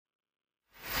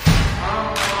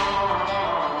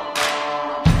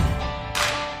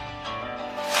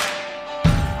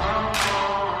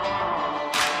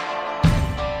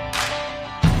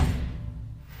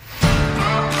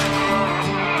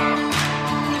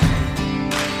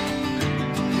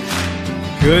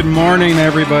Good morning,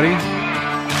 everybody.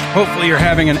 Hopefully you're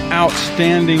having an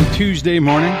outstanding Tuesday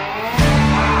morning.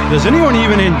 Does anyone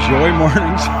even enjoy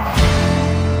mornings?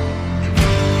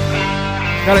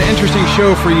 Got an interesting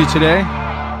show for you today.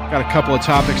 Got a couple of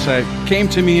topics that came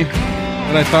to me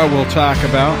that I thought we'll talk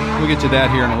about. We'll get to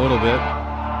that here in a little bit.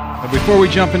 But before we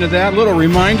jump into that, a little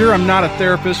reminder, I'm not a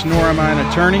therapist, nor am I an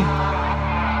attorney.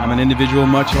 I'm an individual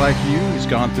much like you who's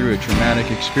gone through a traumatic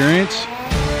experience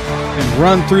and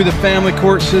run through the family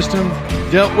court system,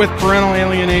 dealt with parental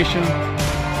alienation,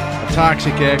 a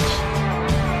toxic ex.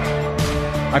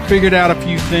 I figured out a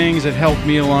few things that helped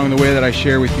me along the way that I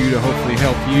share with you to hopefully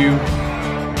help you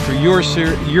for your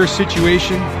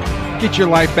situation, get your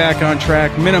life back on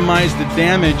track, minimize the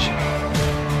damage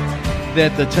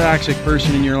that the toxic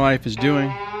person in your life is doing.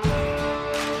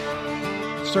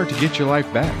 Start to get your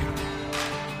life back.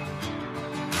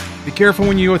 Be careful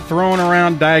when you are throwing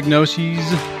around diagnoses.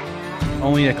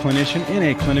 Only a clinician in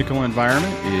a clinical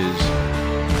environment is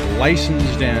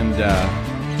licensed and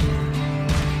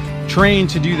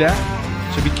trained to do that.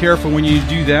 So be careful when you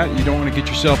do that. You don't want to get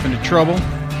yourself into trouble.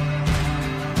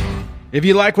 If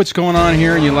you like what's going on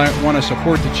here and you want to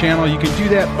support the channel, you can do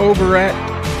that over at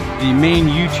the main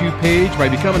YouTube page by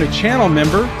becoming a channel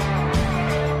member.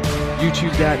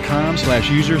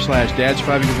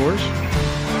 youtube.com/user/dadsurvivingdivorce.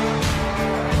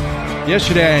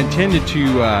 Yesterday I intended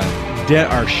to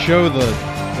show the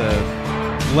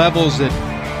levels that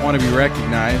want to be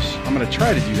recognized. I'm going to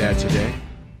try to do that today.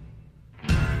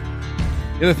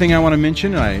 The other thing I want to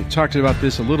mention, I talked about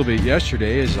this a little bit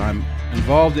yesterday, is I'm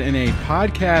involved in a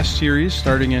podcast series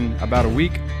starting in about a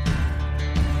week,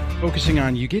 focusing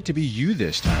on You Get to Be You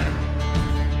This Time.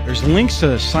 There's links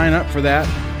to sign up for that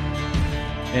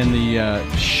in the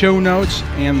show notes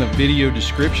and the video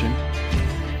description.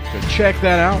 So check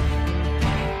that out.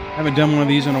 I haven't done one of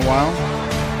these in a while.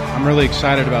 I'm really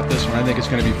excited about this one. I think it's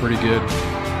going to be pretty good.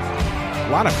 A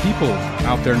lot of people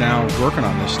out there now working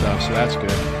on this stuff, so that's good.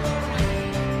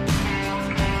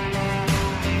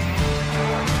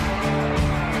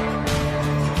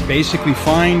 Basically,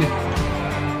 find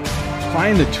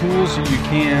the tools that you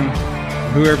can,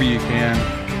 whoever you can,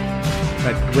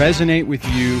 that resonate with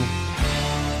you,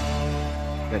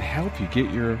 that help you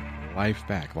get your life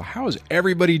back. Well, how is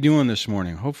everybody doing this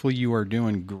morning? Hopefully you are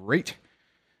doing great.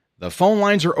 The phone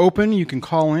lines are open. You can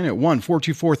call in at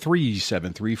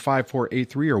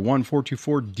 1-424-373-5483 or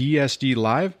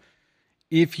 1-424-DSD-LIVE.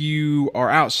 If you are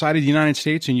outside of the United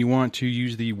States and you want to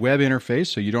use the web interface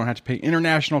so you don't have to pay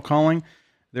international calling,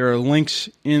 there are links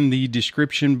in the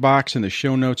description box and the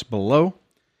show notes below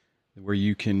where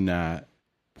you can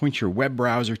point your web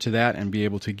browser to that and be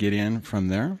able to get in from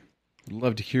there. I'd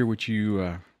love to hear what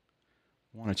you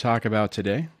want to talk about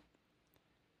today.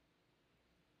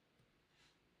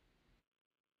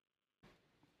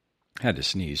 Had to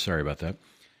sneeze. Sorry about that.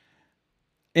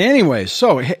 Anyway,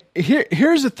 so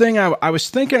here's the thing. I was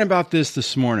thinking about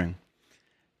this morning,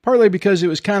 partly because it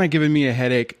was kind of giving me a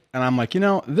headache, and I'm like,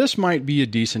 this might be a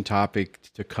decent topic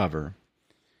to cover.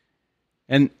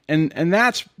 And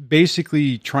that's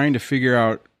basically trying to figure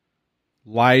out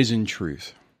lies and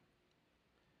truth.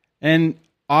 And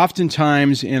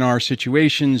oftentimes in our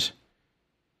situations,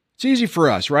 it's easy for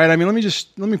us, right? I mean,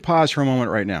 let me pause for a moment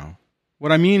right now.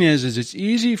 What I mean is it's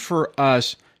easy for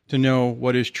us to know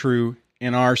what is true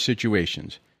in our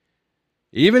situations.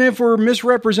 Even if we're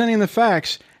misrepresenting the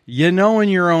facts, you know in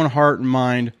your own heart and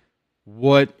mind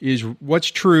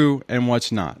what's true and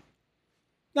what's not.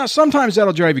 Now, sometimes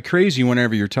that'll drive you crazy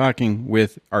whenever you're talking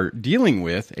with or dealing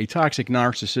with a toxic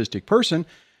narcissistic person,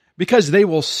 because they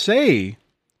will say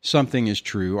something is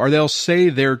true, or they'll say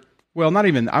I won't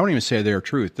even say their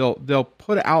truth. They'll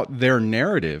put out their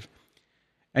narrative,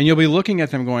 and you'll be looking at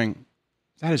them going,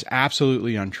 that is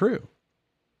absolutely untrue.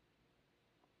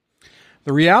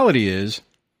 The reality is,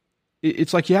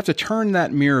 it's like you have to turn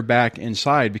that mirror back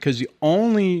inside, because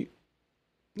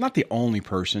not the only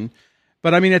person,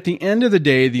 but I mean, at the end of the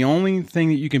day, the only thing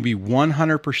that you can be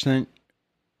 100%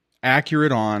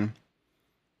 accurate on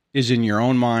is in your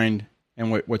own mind and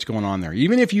what's going on there.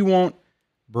 Even if you won't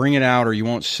bring it out or you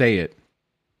won't say it.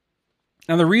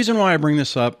 Now, the reason why I bring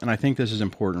this up, and I think this is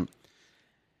important,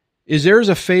 is there's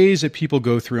a phase that people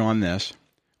go through on this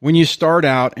when you start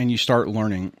out and you start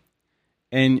learning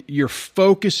and you're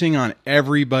focusing on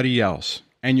everybody else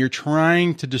and you're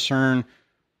trying to discern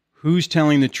who's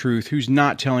telling the truth, who's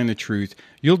not telling the truth.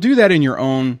 You'll do that in your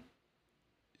own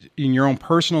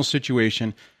personal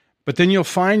situation, but then you'll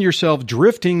find yourself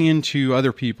drifting into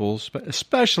other people's,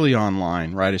 especially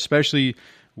online, right? Especially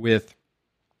with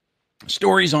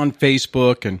stories on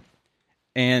Facebook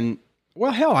and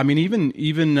well, hell, I mean, even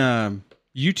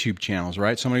YouTube channels,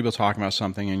 right? Somebody will talk about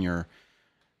something and you're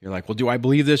like, well, do I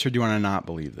believe this or do I not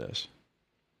believe this?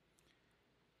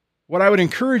 What I would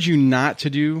encourage you not to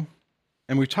do,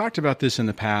 and we've talked about this in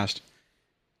the past,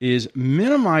 is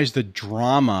minimize the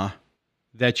drama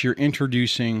that you're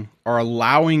introducing or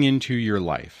allowing into your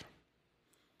life.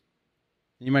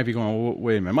 You might be going, well,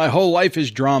 wait a minute, my whole life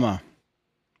is drama.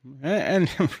 And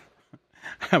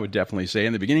I would definitely say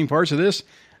in the beginning parts of this,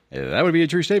 that would be a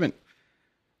true statement.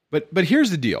 But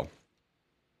here's the deal.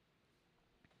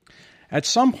 At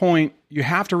some point, you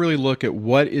have to really look at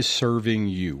what is serving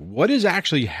you. What is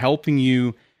actually helping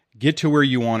you get to where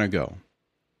you want to go?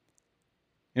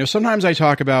 Sometimes I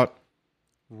talk about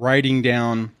writing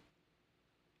down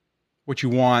what you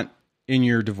want in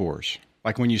your divorce.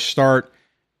 Like when you start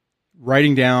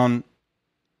writing down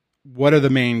what are the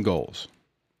main goals.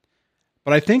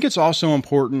 But I think it's also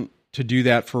important to do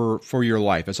that for your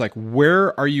life. It's like,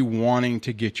 where are you wanting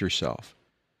to get yourself?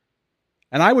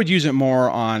 And I would use it more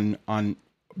on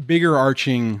bigger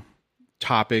arching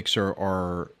topics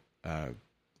or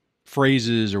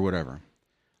phrases or whatever.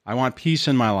 I want peace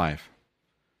in my life.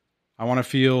 I want to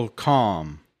feel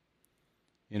calm.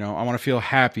 I want to feel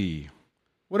happy.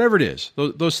 Whatever it is,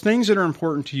 those things that are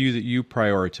important to you that you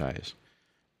prioritize.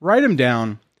 Write them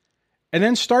down and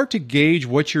then start to gauge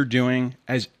what you're doing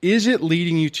as, is it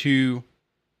leading you to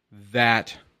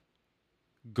that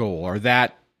goal or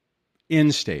that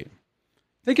end state?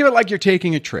 Think of it like you're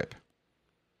taking a trip.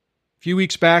 A few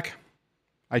weeks back,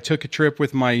 I took a trip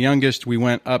with my youngest. We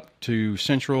went up to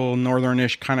central,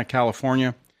 northern-ish kind of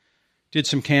California, did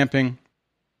some camping.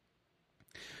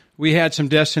 We had some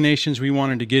destinations we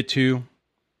wanted to get to.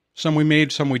 Some we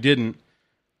made, some we didn't.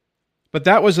 But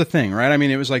that was the thing, right? I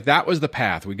mean, it was like that was the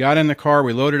path. We got in the car,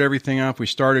 we loaded everything up, we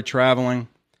started traveling.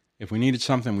 If we needed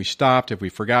something, we stopped. If we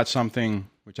forgot something,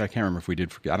 which I can't remember if we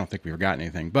did forget, I don't think we forgot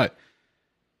anything. But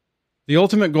the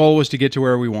ultimate goal was to get to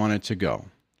where we wanted to go,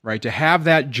 right? To have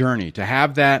that journey, to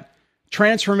have that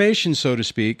transformation, so to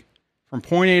speak, from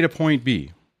point A to point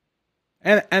B.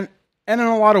 And in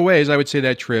a lot of ways, I would say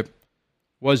that trip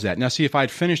was that. Now, see, if I'd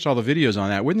finished all the videos on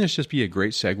that, wouldn't this just be a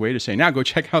great segue to say, now go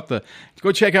check out the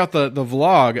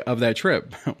vlog of that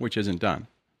trip, which isn't done.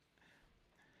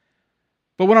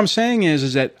 But what I'm saying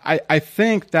is that I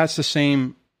think that's the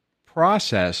same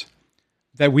process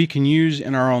that we can use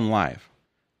in our own life.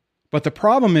 But the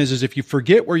problem is if you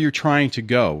forget where you're trying to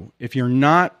go, if you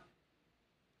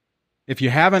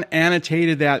haven't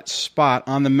annotated that spot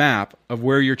on the map of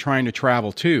where you're trying to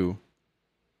travel to,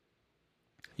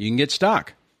 you can get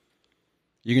stuck.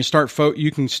 You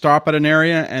can stop at an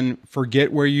area and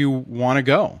forget where you want to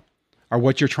go or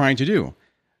what you're trying to do.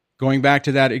 Going back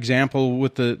to that example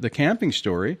with the camping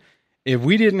story, if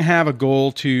we didn't have a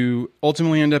goal to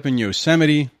ultimately end up in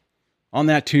Yosemite on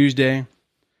that Tuesday,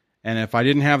 and if I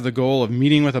didn't have the goal of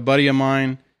meeting with a buddy of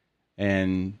mine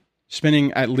and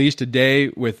spending at least a day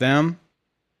with them,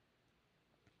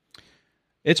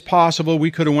 it's possible we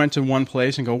could have went to one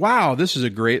place and go, wow, this is a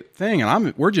great thing,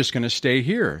 and we're just going to stay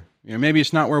here. Maybe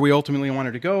it's not where we ultimately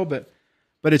wanted to go, but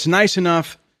it's nice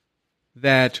enough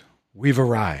that we've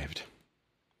arrived.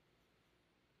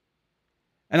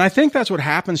 And I think that's what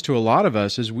happens to a lot of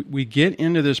us is we get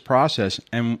into this process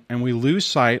and we lose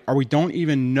sight, or we don't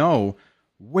even know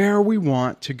where we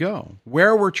want to go,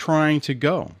 where we're trying to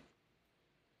go.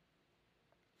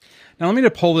 Now, let me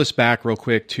just pull this back real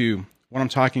quick to what I'm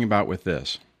talking about with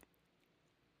this.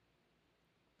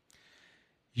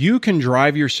 You can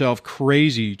drive yourself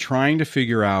crazy trying to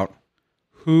figure out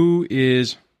who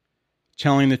is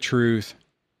telling the truth,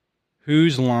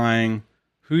 who's lying,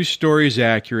 whose story is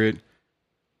accurate,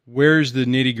 where's the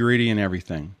nitty-gritty and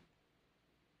everything.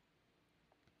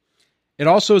 It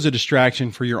also is a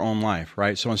distraction for your own life,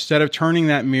 right? So instead of turning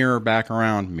that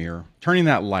turning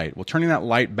that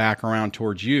light back around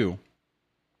towards you,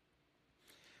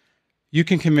 you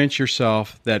can convince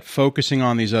yourself that focusing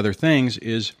on these other things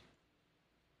is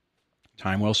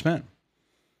time well spent.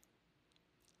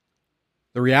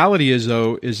 The reality is,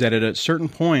 though, is that at a certain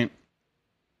point,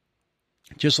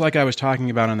 just like I was talking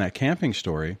about in that camping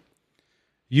story,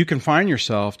 you can find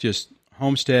yourself just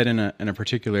homestead in a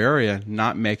particular area,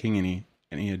 not making any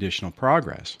additional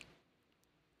progress.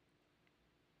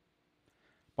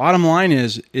 Bottom line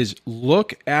is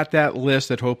look at that list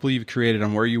that hopefully you've created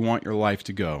on where you want your life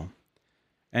to go,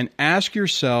 and ask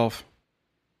yourself,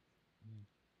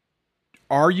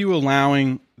 are you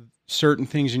allowing certain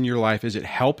things in your life? Is it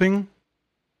helping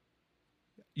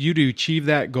you to achieve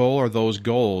that goal or those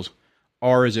goals,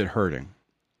 or is it hurting?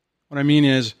 What I mean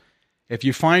is, if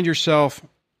you find yourself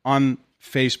on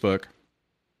Facebook,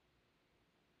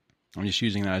 I'm just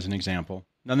using that as an example,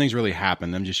 Nothing's really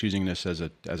happened. I'm just using this as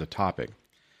a topic.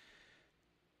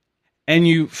 And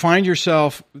you find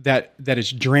yourself that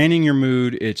it's draining your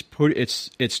mood,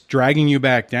 it's dragging you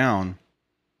back down.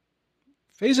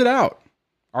 Phase it out,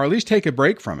 or at least take a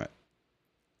break from it.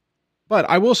 But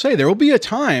I will say there will be a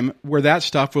time where that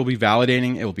stuff will be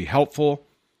validating, it will be helpful.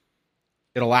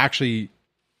 It'll actually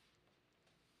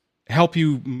help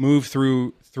you move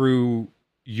through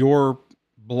your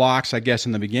blocks, I guess,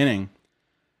 in the beginning.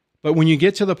 But when you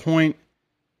get to the point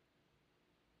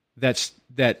that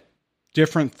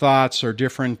different thoughts or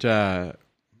different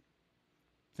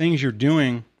things you're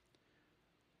doing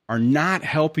are not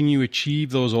helping you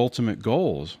achieve those ultimate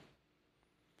goals,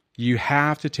 you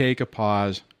have to take a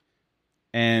pause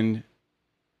and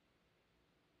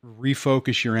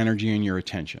refocus your energy and your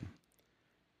attention.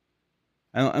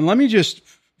 And let me just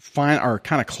find or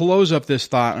kind of close up this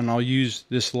thought, and I'll use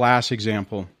this last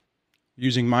example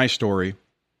using my story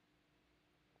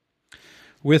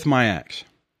with my ex.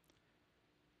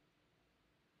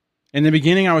 In the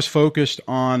beginning, I was focused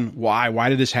on why. Why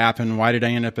did this happen? Why did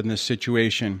I end up in this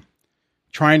situation?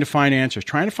 Trying to find answers,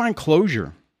 trying to find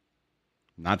closure.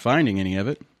 Not finding any of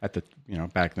it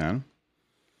back then.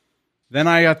 Then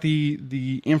I got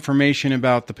the information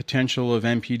about the potential of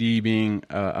NPD being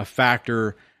a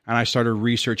factor, and I started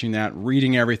researching that,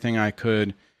 reading everything I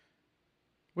could.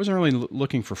 Wasn't really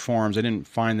looking for forums. I didn't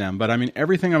find them, but I mean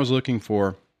everything I was looking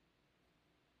for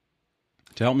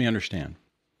to help me understand.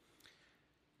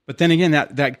 But then again,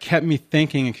 that kept me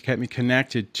thinking and kept me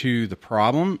connected to the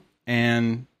problem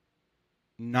and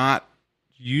not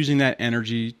using that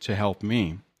energy to help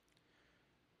me.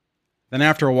 Then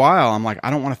after a while, I'm like, I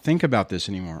don't want to think about this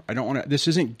anymore. This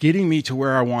isn't getting me to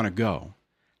where I want to go.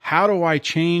 How do I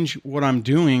change what I'm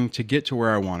doing to get to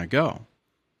where I want to go?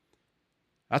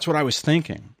 That's what I was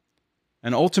thinking.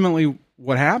 And ultimately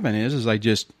what happened is I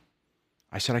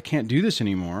said, I can't do this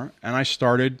anymore. And I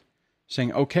started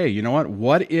saying, okay, you know what?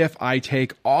 What if I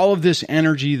take all of this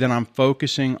energy that I'm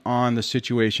focusing on the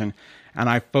situation and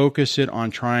I focus it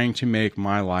on trying to make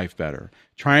my life better,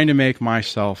 trying to make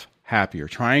myself happier,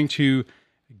 trying to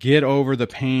get over the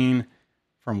pain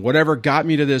from whatever got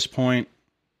me to this point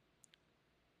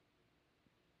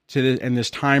and this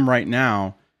time right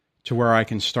now to where I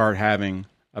can start having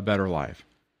a better life.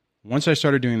 Once I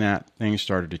started doing that, things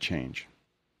started to change.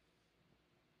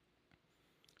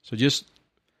 So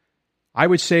I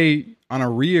would say on a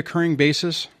reoccurring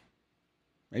basis,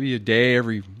 maybe a day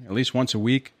at least once a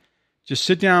week, just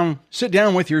sit down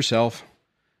with yourself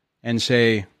and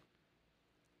say,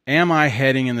 am I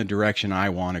heading in the direction I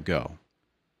want to go?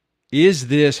 Is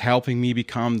this helping me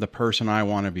become the person I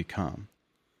want to become?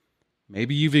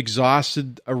 Maybe you've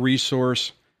exhausted a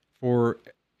resource that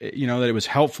it was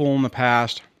helpful in the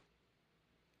past,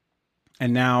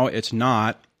 and now it's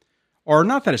not, or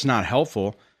not that it's not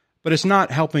helpful, but it's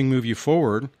not helping move you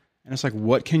forward. And it's like,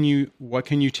 what can you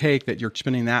take that you're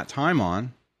spending that time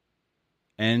on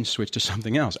and switch to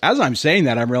something else? As I'm saying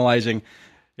that, I'm realizing,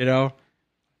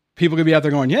 people could be out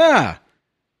there going, yeah,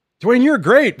 Dwayne, you're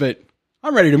great, but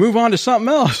I'm ready to move on to something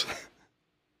else.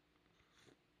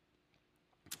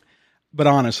 But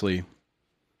honestly,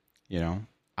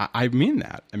 I mean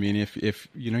that. I mean, if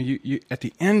you at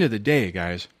the end of the day,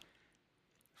 guys,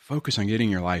 focus on getting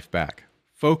your life back.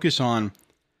 Focus on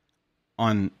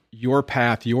your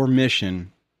path, your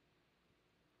mission,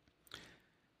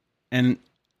 and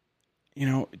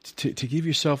to give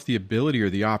yourself the ability or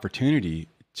the opportunity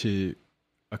to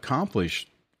accomplish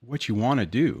what you want to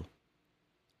do.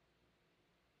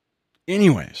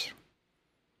 Anyways,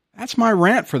 that's my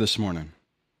rant for this morning.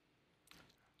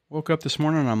 Woke up this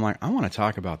morning and I'm like, I want to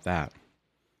talk about that.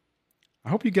 I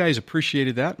hope you guys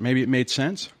appreciated that. Maybe it made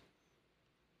sense.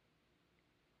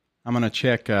 I'm going to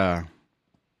check I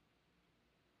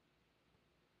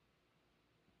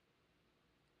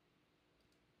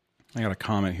got a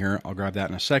comment here. I'll grab that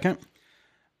in a second.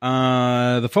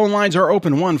 The phone lines are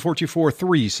open,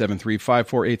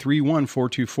 1-424-373-5483,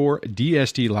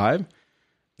 1-424-DST Live.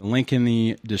 The link in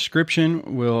the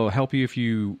description will help you if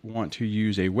you want to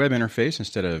use a web interface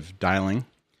instead of dialing.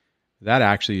 That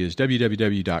actually is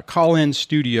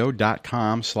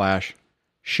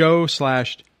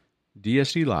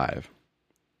www.callinstudio.com/show/DST Live.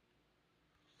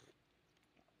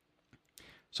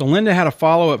 So Linda had a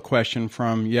follow-up question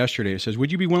from yesterday. It says,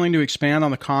 would you be willing to expand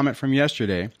on the comment from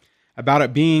yesterday about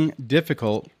it being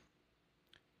difficult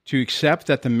to accept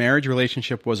that the marriage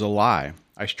relationship was a lie?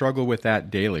 I struggle with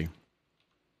that daily.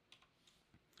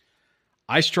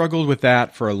 I struggled with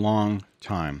that for a long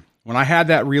time. When I had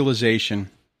that realization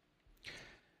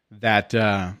that,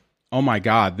 oh my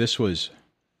God, this wasn't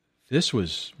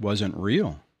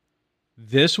real.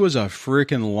 this was a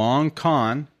freaking long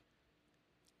con,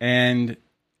 and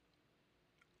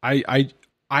I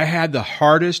had the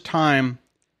hardest time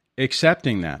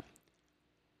accepting that.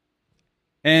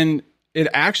 And it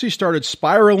actually started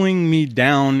spiraling me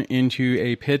down into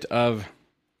a pit of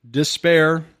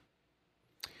despair.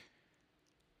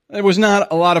 It was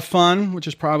not a lot of fun, which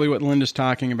is probably what Linda's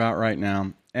talking about right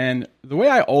now. And the way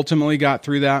I ultimately got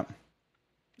through that,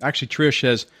 actually Trish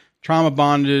says, trauma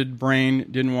bonded brain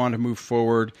didn't want to move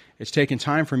forward. It's taken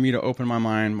time for me to open my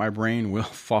mind. My brain will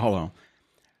follow.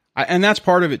 And that's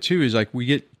part of it too, is like we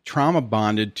get trauma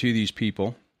bonded to these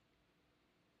people,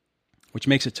 which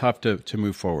makes it tough to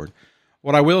move forward.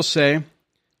 What I will say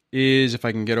is, if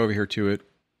I can get over here to it,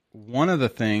 one of the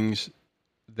things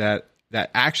that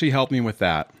actually helped me with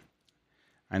that,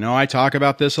 I know I talk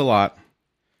about this a lot.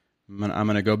 I'm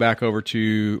going to go back over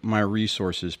to my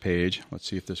resources page. Let's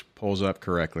see if this pulls up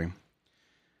correctly.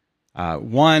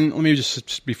 One, let me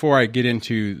just, before I get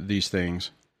into these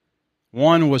things,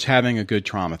 one was having a good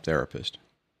trauma therapist.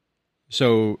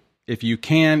 So if you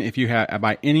have,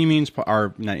 by any means,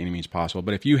 or not any means possible,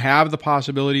 but if you have the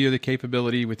possibility or the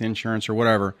capability with insurance or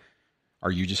whatever,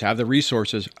 or you just have the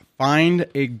resources, find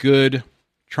a good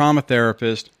trauma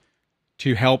therapist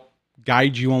to help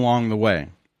guide you along the way.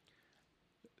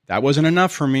 That wasn't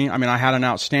enough for me. I mean, I had an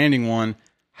outstanding one.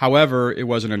 However, it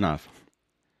wasn't enough.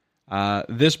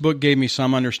 This book gave me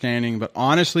some understanding, but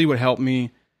honestly, what helped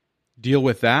me deal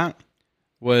with that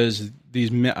was these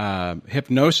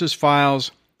hypnosis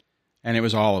files, and it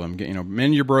was all of them.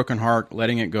 Mend your broken heart,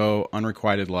 letting it go,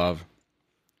 unrequited love.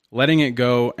 Letting it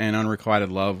go and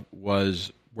unrequited love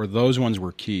were those ones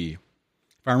were key.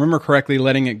 If I remember correctly,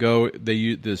 letting it go, they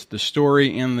used this. The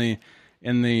story in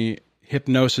the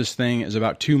hypnosis thing is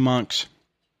about two monks.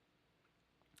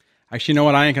 Actually, you know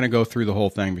what? I ain't going to go through the whole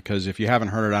thing, because if you haven't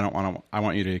heard it, I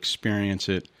want you to experience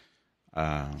it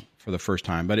for the first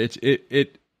time. But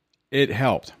it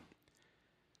helped,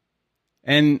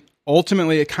 and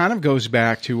ultimately, it kind of goes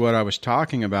back to what I was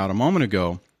talking about a moment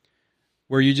ago,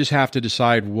 where you just have to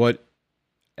decide what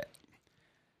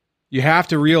you have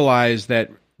to realize that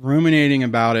ruminating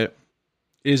about it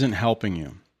isn't helping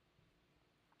you.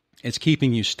 It's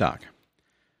keeping you stuck.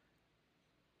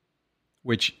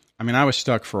 Which, I mean, I was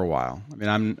stuck for a while.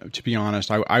 I mean, to be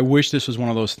honest, I wish this was one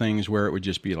of those things where it would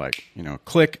just be like,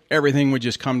 click, everything would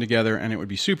just come together and it would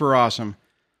be super awesome.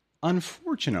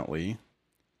 Unfortunately,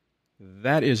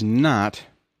 that is not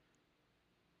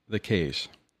the case.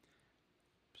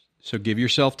 So give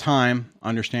yourself time,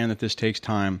 understand that this takes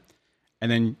time,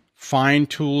 and then find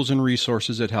tools and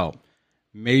resources that help.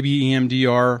 Maybe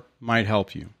EMDR might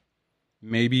help you.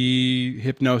 Maybe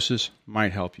hypnosis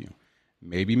might help you.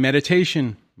 Maybe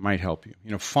meditation might help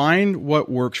you. Find what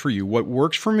works for you. What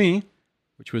works for me,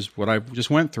 which was what I just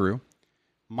went through,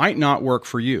 might not work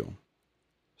for you.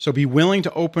 So be willing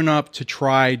to open up to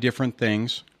try different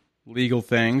things, legal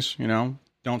things,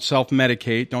 don't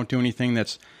self-medicate. Don't do anything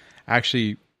that's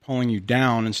actually pulling you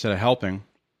down instead of helping.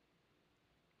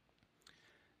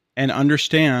 And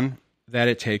understand that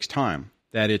it takes time,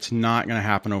 that it's not going to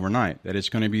happen overnight, that it's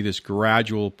going to be this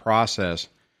gradual process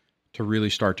to really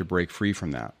start to break free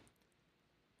from that.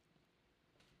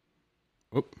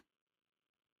 Oop.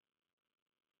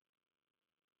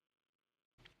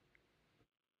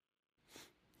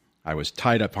 I was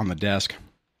tied up on the desk.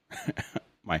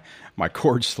 my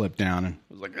cord slipped down and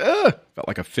I was like, ugh! Felt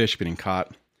like a fish getting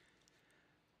caught.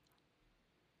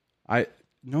 I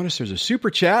noticed there's a super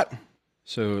chat.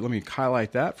 So let me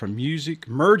highlight that from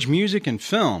Merge Music and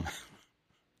Film.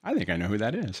 I think I know who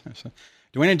that is. So,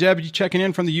 Dwayne and Deb checking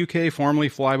in from the UK, formerly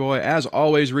Flyboy. As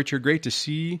always, Richard, great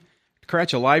to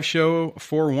catch a live show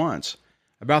for once.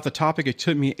 About the topic, it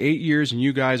took me 8 years, and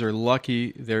you guys are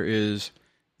lucky there is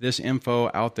this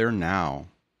info out there now.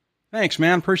 Thanks,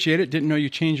 man. Appreciate it. Didn't know you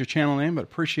changed your channel name, but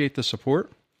appreciate the support.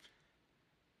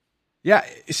 Yeah,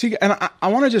 see, and I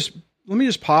want to let me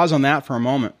just pause on that for a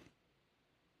moment.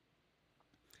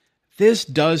 This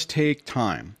does take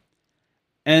time.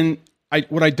 And if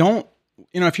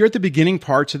you're at the beginning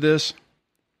parts of this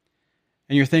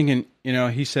and you're thinking,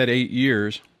 he said 8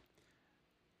 years,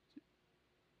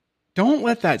 don't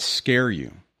let that scare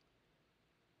you.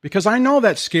 Because I know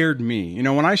that scared me.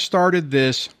 When I started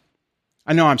this,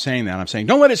 I know I'm saying that. I'm saying,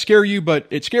 don't let it scare you, but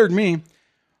it scared me.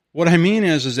 What I mean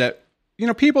is that,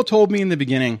 people told me in the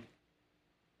beginning,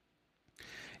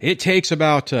 it takes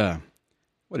about,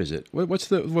 what is it? What's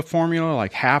the formula?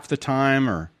 Like half the time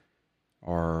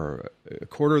or a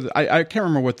quarter of I can't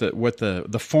remember what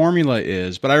the formula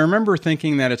is, but I remember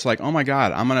thinking that it's like, oh my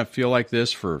God, I'm going to feel like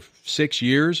this for 6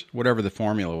 years, whatever the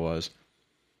formula was.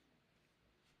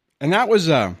 And that was,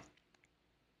 I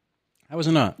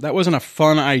That wasn't a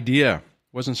fun idea.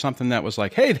 It wasn't something that was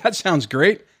like, hey, that sounds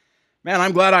great. Man,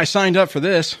 I'm glad I signed up for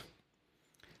this.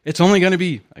 It's only going to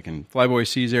be, like in Flyboy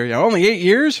C's area, only 8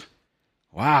 years?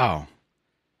 Wow.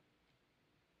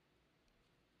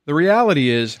 The reality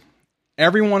is,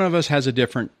 every one of us has a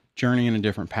different journey and a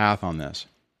different path on this.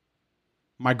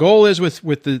 My goal is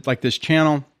with this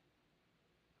channel,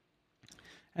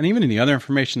 and even in the other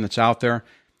information that's out there,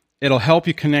 it'll help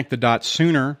you connect the dots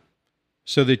sooner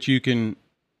so that you can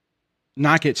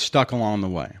not get stuck along the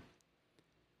way.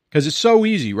 Because it's so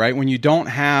easy, right? When you don't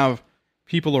have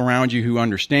people around you who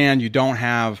understand, you don't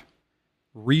have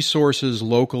resources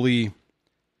locally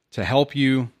to help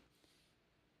you.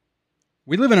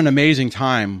 We live in an amazing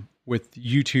time with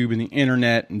YouTube and the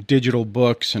internet and digital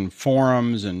books and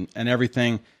forums and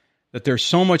everything, that there's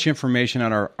so much information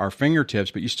at our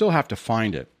fingertips, but you still have to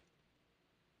find it.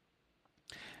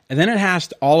 And then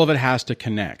all of it has to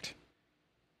connect.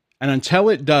 And until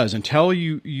it does, until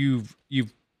you've it's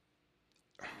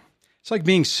like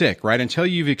being sick, right? Until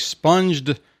you've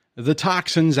expunged the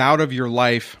toxins out of your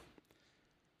life,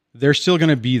 they're still going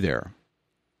to be there.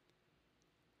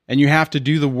 And you have to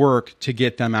do the work to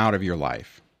get them out of your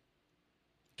life.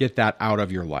 Get that out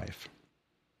of your life.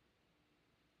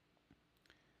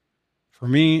 For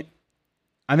me,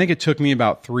 I think it took me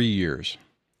about 3 years.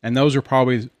 And those are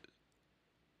probably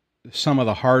some of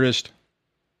the hardest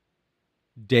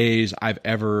days I've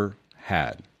ever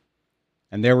had.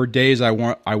 And there were days I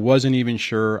wasn't even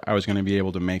sure I was going to be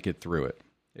able to make it through it.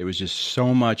 It was just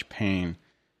so much pain,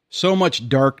 so much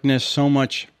darkness, so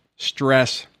much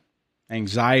stress,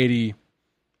 anxiety,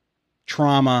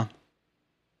 trauma.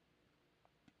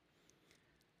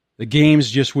 The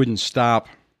games just wouldn't stop.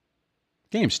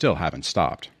 Games still haven't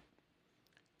stopped.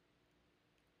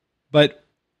 But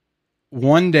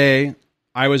one day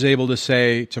I was able to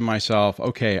say to myself,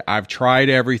 okay, I've tried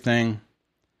everything.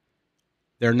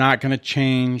 They're not going to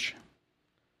change.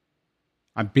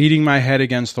 I'm beating my head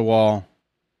against the wall.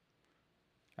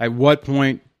 At what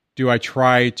point do I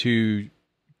try to,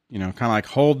 kind of like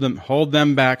hold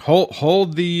them back,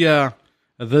 hold the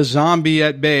zombie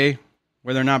at bay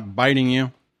where they're not biting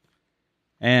you,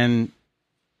 and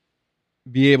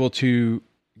be able to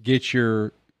get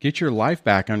your life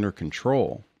back under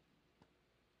control?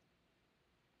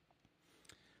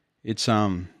 It's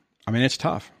it's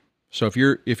tough. So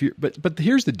but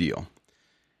here's the deal.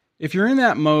 If you're in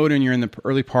that mode and you're in the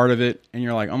early part of it and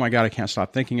you're like, oh my God, I can't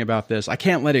stop thinking about this. I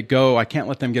can't let it go. I can't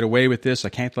let them get away with this. I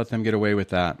can't let them get away with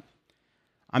that.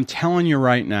 I'm telling you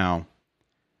right now,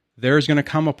 there's going to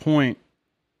come a point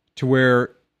to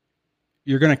where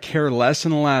you're going to care less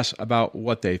and less about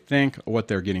what they think, what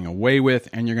they're getting away with.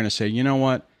 And you're going to say, you know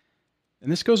what? And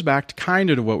this goes back to kind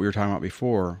of to what we were talking about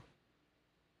before.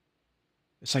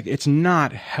 It's like, it's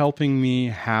not helping me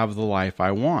have the life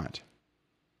I want.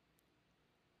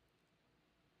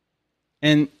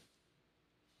 And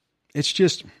it's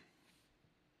just,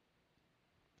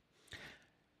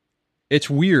 it's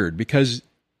weird because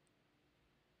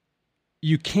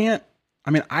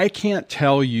I can't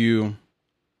tell you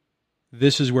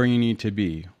this is where you need to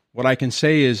be. What I can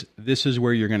say is this is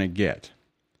where you're going to get.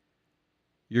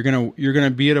 You're going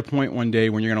to be at a point one day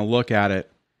when you're going to look at it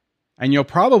and you'll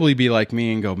probably be like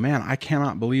me and go, man, I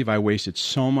cannot believe I wasted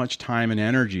so much time and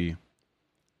energy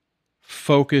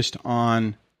focused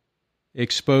on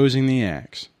exposing the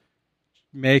ex,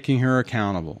 making her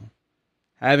accountable,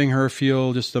 having her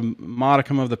feel just the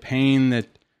modicum of the pain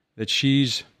that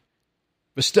she's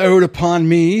bestowed upon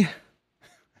me.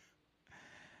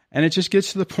 And it just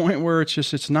gets to the point where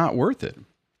it's not worth it.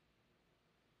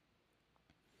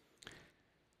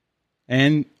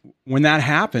 And when that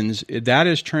happens, that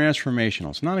is transformational.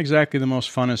 It's not exactly the most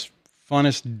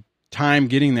funnest time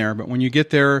getting there, but when you get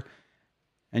there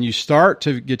and you start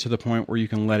to get to the point where you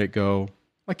can let it go,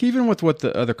 like even with what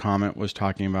the other comment was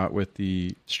talking about with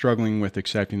the struggling with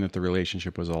accepting that the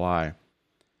relationship was a lie,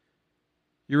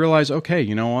 you realize, okay,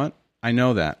 you know what? I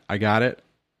know that. I got it.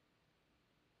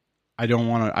 I don't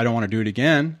want to do it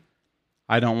again.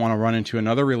 I don't want to run into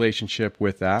another relationship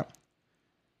with that.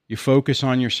 You focus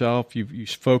on yourself. You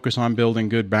focus on building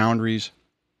good boundaries.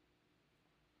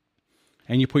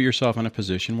 And you put yourself in a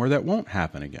position where that won't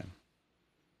happen again.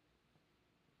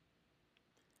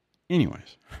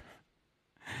 Anyways,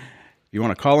 if you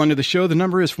want to call into the show, the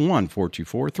number is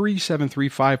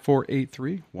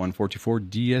 1-424-373-5483,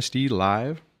 1-424-DSD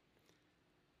Live.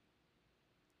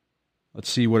 Let's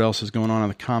see what else is going on in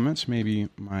the comments. Maybe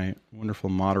my wonderful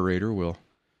moderator will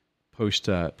post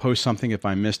something if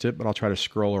I missed it, but I'll try to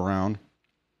scroll around.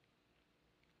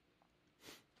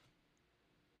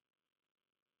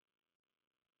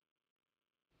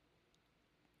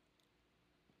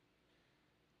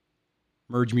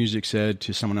 Merge Music said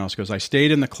to someone else, goes, I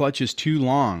stayed in the clutches too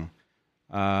long.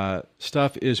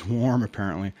 Stuff is warm,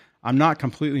 apparently. I'm not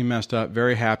completely messed up.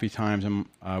 Very happy times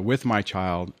with my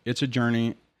child. It's a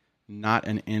journey, not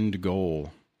an end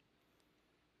goal.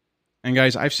 And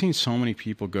guys, I've seen so many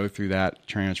people go through that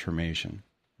transformation,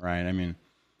 right? I mean,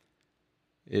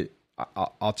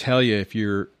 I'll tell you, if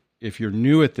you're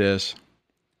new at this,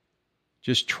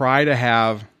 just try to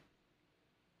have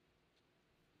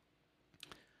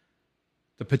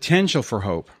the potential for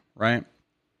hope, right?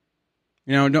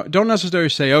 You know, don't necessarily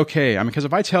say, okay, I mean, because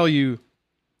if I tell you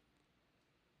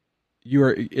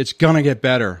it's gonna get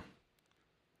better,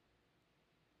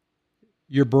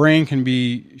 your brain can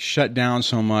be shut down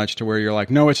so much to where you're like,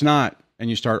 no, it's not,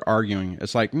 and you start arguing.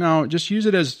 It's like, no, just use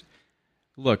it as,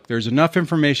 look, there's enough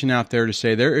information out there to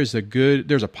say there's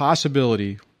a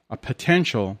possibility, a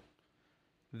potential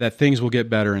that things will get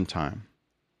better in time,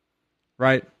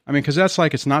 right? I mean, because that's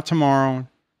like, it's not tomorrow,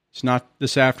 it's not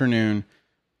this afternoon,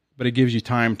 but it gives you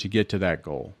time to get to that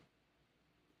goal.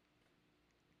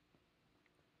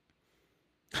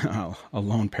 A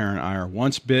lone parent ire,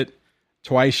 once bit,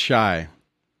 twice shy.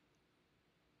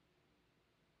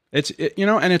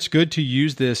 And it's good to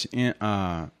use this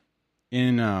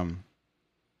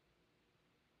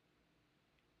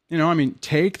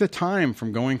take the time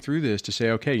from going through this to say,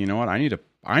 okay, you know what, I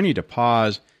need to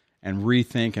pause and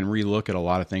rethink and relook at a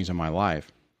lot of things in my life.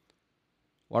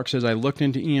 Lark says, I looked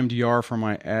into EMDR for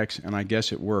my ex, and I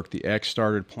guess it worked. The ex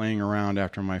started playing around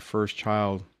after my first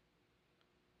child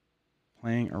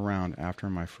after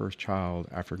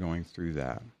going through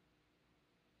that.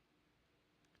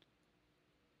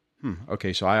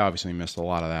 Okay, so I obviously missed a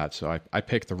lot of that. So I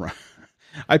picked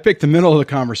the middle of the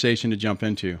conversation to jump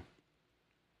into.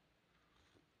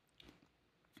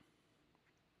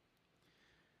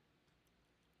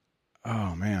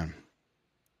 Oh, man.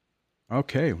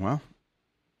 Okay, well.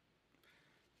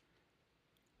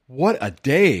 What a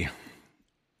day.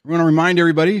 We want to remind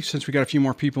everybody, since we got a few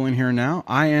more people in here now,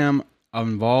 I am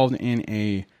involved in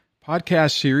a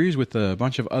podcast series with a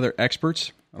bunch of other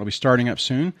experts. That'll be starting up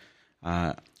soon.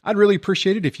 I'd really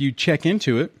appreciate it if you check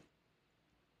into it.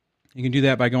 You can do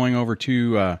that by going over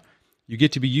to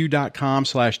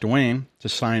yougettobeyou.com/Dwayne to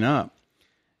sign up.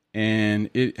 And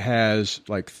it has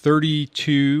like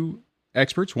 32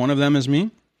 experts. One of them is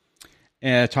me,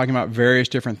 talking about various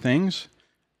different things.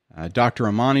 Dr.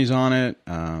 Amani's on it.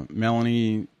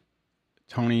 Melanie,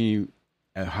 Tony,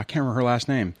 I can't remember her last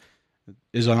name,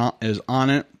 is on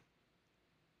it.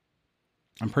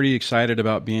 I'm pretty excited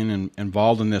about being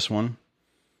involved in this one.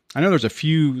 I know there's a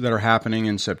few that are happening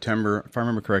in September. If I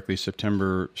remember correctly,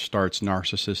 September starts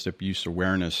Narcissist Abuse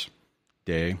Awareness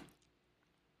Day.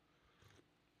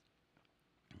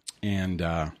 And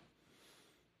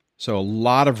so a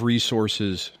lot of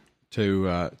resources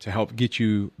to help get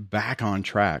you back on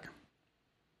track.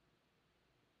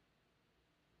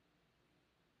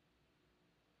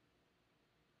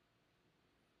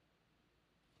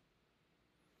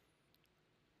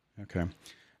 Okay.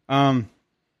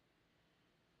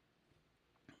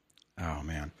 Oh,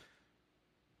 man.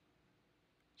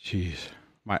 Jeez.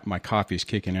 My coffee's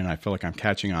kicking in. I feel like I'm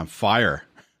catching on fire.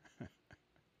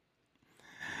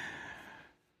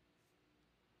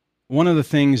 One of the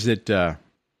things that I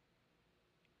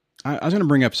was going to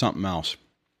bring up something else.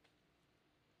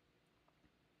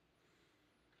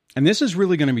 And this is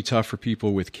really going to be tough for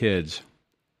people with kids,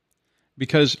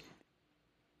 because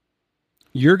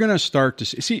you're going to start to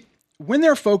see when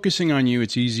they're focusing on you,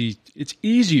 it's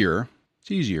easier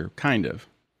kind of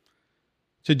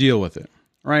to deal with it,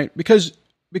 right? Because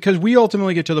we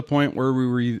ultimately get to the point where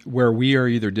we are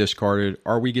either discarded,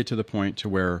 or we get to the point to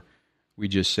where we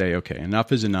just say, okay,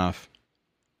 enough is enough.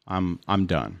 I'm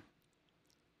done.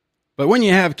 But when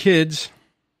you have kids,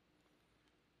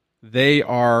 they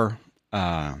are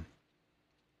they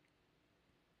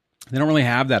don't really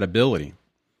have that ability.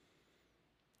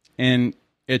 And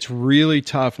it's really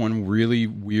tough when really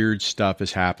weird stuff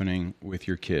is happening with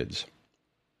your kids.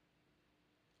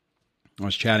 I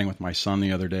was chatting with my son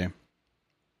the other day,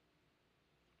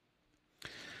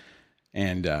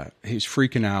 and he's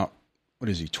freaking out. What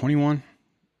is he, 21?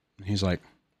 And he's like,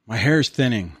 my hair is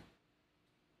thinning.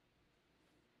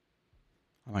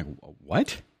 I'm like,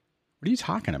 what? What are you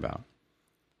talking about?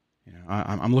 You know,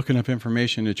 I'm looking up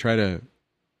information to try to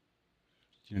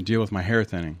deal with my hair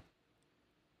thinning.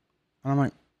 And I'm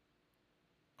like,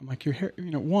 your hair,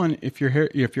 one, if your hair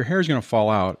is going to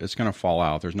fall out, it's going to fall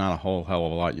out. There's not a whole hell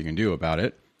of a lot you can do about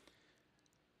it.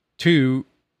 Two,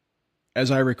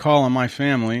 as I recall in my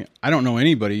family, I don't know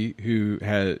anybody who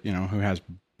has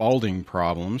balding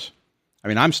problems. I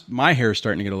mean, my hair is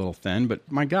starting to get a little thin,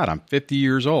 but my God, I'm 50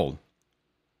 years old.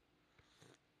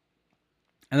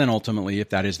 And then ultimately, if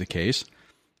that is the case,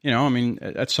 I mean,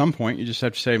 at some point you just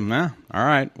have to say, nah, all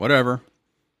right, whatever.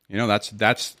 That's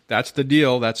the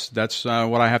deal. That's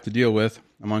what I have to deal with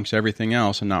amongst everything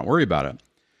else and not worry about it.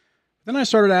 Then I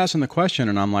started asking the question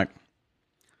and I'm like,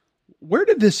 where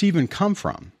did this even come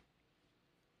from?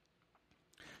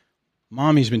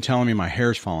 Mommy's been telling me my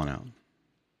hair's falling out.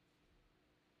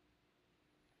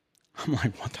 I'm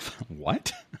like,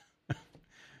 what? I'm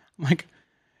like,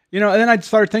 and then I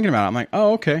started thinking about it. I'm like,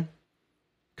 oh, okay.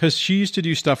 Because she used to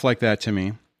do stuff like that to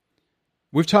me.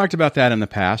 We've talked about that in the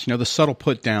past, the subtle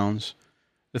put downs,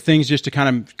 the things just to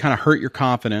kind of hurt your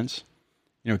confidence.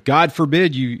 God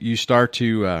forbid you start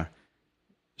to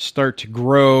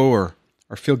grow or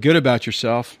feel good about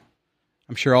yourself.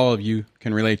 I'm sure all of you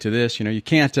can relate to this. You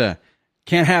can't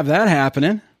have that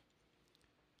happening.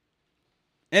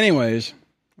 Anyways,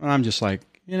 I'm just like,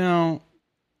 I'm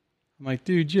like,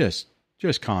 dude, just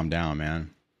calm down,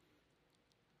 man.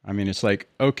 I mean, it's like,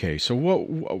 okay, so what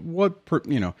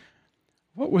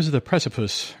was the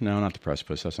precipice? No, not the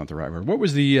precipice. That's not the right word. What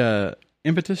was the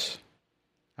impetus?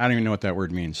 I don't even know what that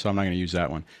word means, so I'm not going to use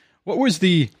that one. What was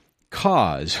the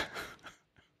cause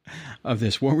of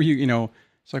this? What were you,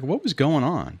 it's like, what was going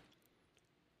on?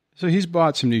 So he's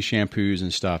bought some new shampoos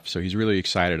and stuff, so he's really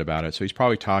excited about it. So he's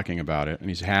probably talking about it, and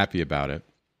he's happy about it.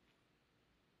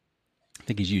 I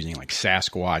think he's using like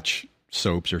Sasquatch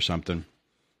soaps or something.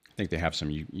 I think they have some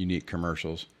unique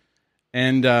commercials.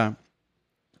 And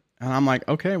I'm like,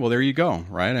 okay, well, there you go,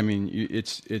 right? I mean,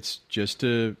 it's just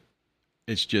to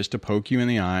poke you in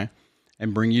the eye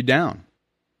and bring you down.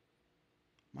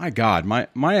 My God,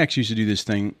 my ex used to do this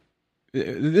thing.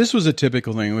 This was a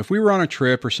typical thing. If we were on a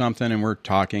trip or something and we're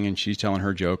talking and she's telling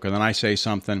her joke, and then I say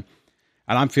something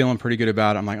and I'm feeling pretty good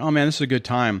about it, I'm like, oh man, this is a good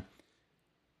time.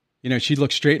 She'd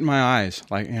look straight in my eyes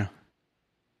like,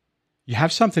 you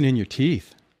have something in your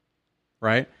teeth,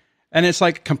 right? And it's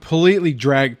like completely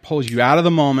pulls you out of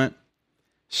the moment,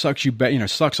 sucks you back,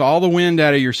 sucks all the wind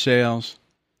out of your sails.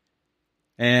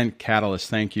 And catalyst,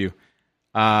 thank you.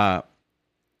 And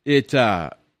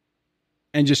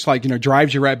just like,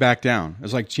 drives you right back down.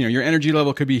 It's like, your energy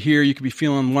level could be here. You could be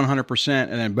feeling 100%.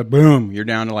 And then, but boom, you're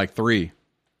down to like 3.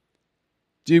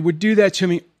 Dude would do that to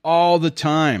me all the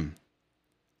time.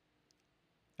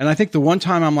 And I think the one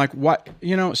time I'm like, what,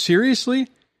 seriously?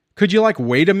 Could you like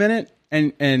wait a minute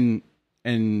and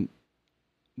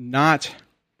not,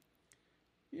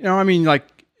 like,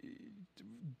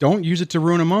 don't use it to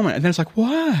ruin a moment. And then it's like,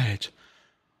 what?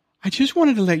 I just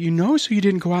wanted to let you know so you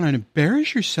didn't go out and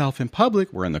embarrass yourself in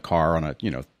public. We're in the car on a,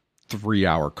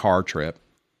 3-hour car trip.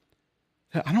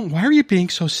 Why are you being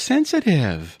so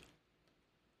sensitive?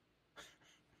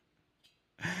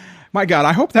 My God,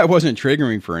 I hope that wasn't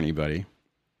triggering for anybody.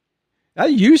 I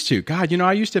used to. God,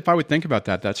 if I would think about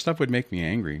that stuff would make me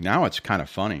angry. Now it's kind of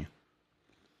funny.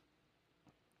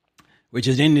 Which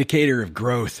is an indicator of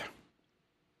growth.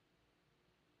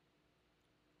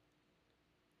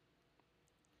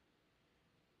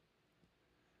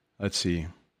 Let's see.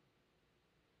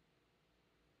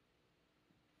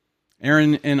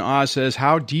 Aaron in Oz says,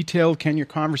 how detailed can your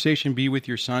conversation be with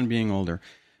your son being older?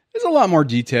 It's a lot more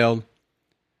detailed.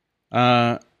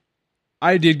 I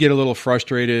did get a little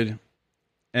frustrated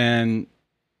and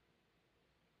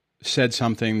said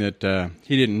something that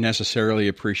he didn't necessarily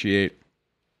appreciate.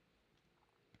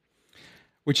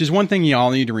 Which is one thing you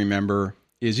all need to remember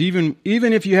is even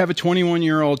if you have a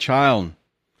 21-year-old child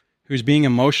who's being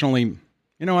emotionally,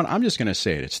 you know what, I'm just going to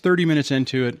say it. It's 30 minutes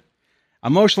into it.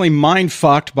 Emotionally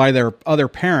mind-fucked by their other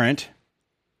parent.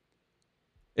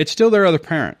 It's still their other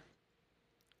parent.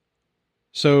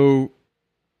 So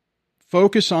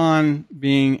focus on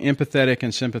being empathetic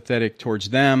and sympathetic towards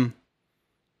them,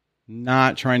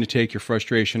 not trying to take your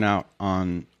frustration out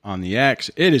on the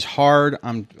ex. It is hard.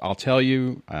 I'll tell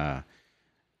you, it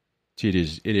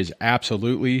is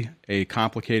absolutely a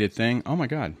complicated thing. Oh my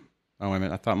God. Oh, wait a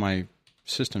minute. I thought my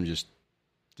system just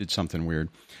did something weird.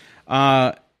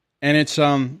 And it's,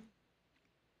 but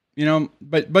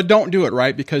don't do it,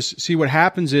 right? Because see, what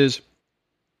happens is,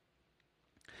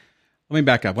 let me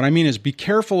back up. What I mean is be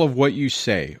careful of what you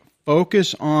say.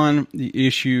 Focus on the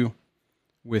issue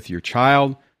with your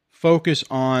child. Focus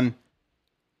on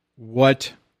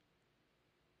what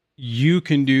you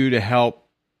can do to help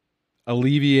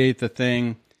alleviate the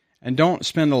thing. And don't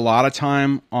spend a lot of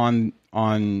time on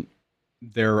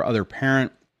their other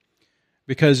parent.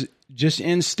 Because just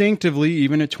instinctively,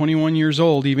 even at 21 years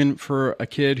old, even for a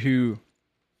kid who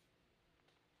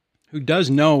does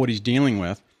know what he's dealing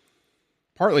with,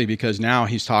 partly because now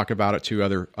he's talked about it to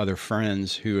other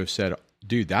friends who have said,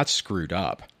 dude, that's screwed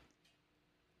up.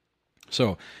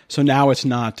 So now it's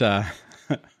not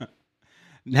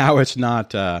Now it's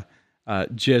not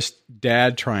just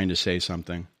dad trying to say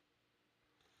something.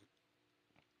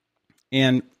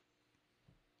 And,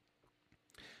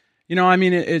 I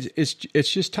mean,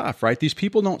 it's just tough, right? These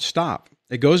people don't stop.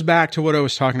 It goes back to what I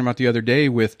was talking about the other day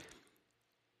with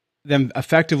them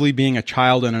effectively being a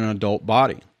child in an adult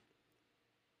body.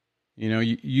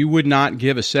 You would not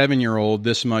give a 7-year-old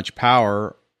this much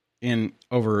power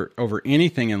over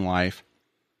anything in life.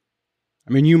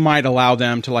 I mean, you might allow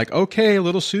them to okay,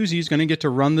 little Susie's going to get to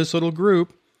run this little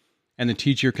group, and the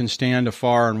teacher can stand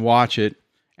afar and watch it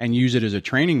and use it as a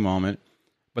training moment.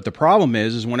 But the problem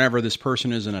is whenever this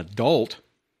person is an adult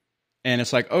and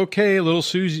it's okay, little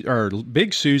Susie or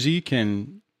big Susie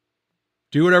can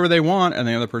do whatever they want, and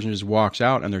the other person just walks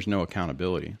out and there's no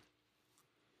accountability.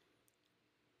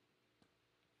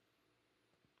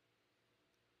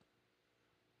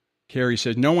 Carrie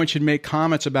says, no one should make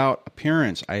comments about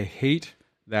appearance. I hate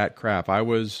that crap. It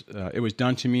was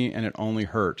done to me and it only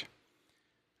hurt.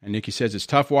 And Nikki says, it's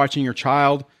tough watching your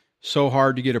child. So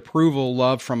hard to get approval,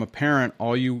 love from a parent.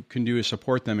 All you can do is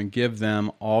support them and give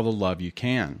them all the love you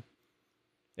can.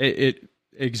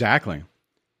 Exactly.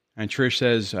 And Trish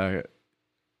says,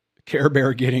 Care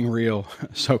Bear getting real.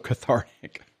 So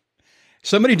cathartic.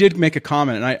 Somebody did make a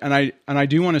comment, and I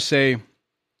do want to say,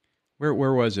 where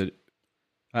was it?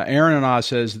 Aaron and Oz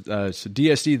says,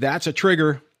 DSD, that's a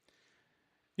trigger.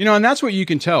 And that's what you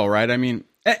can tell, right? I mean,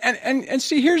 and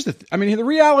see, here's the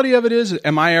reality of it is,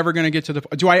 am I ever going to get to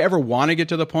do I ever want to get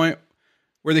to the point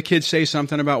where the kids say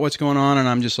something about what's going on and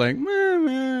I'm just like,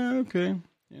 okay,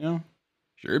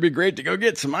 sure, it'd be great to go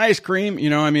get some ice cream.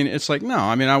 It's like, no,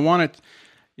 I want it,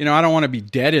 I don't want to be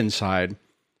dead inside,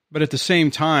 but at the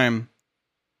same time,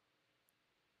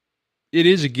 it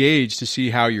is a gauge to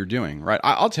see how you're doing, right?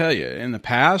 I'll tell you, in the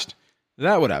past,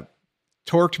 that would have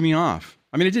torqued me off.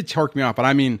 It did torque me off, but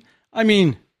I mean,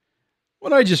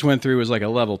 what I just went through was like a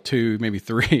level 2, maybe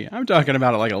 3. I'm talking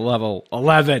about like a level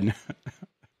 11.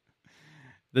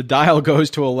 The dial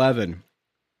goes to 11.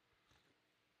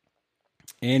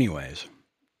 Anyways.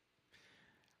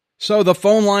 So the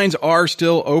phone lines are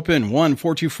still open.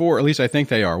 1-424, at least I think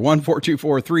they are.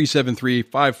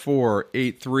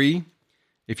 1-424-373-5483.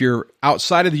 If you're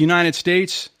outside of the United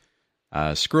States,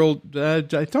 scroll. I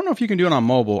don't know if you can do it on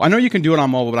mobile. I know you can do it on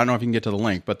mobile, but I don't know if you can get to the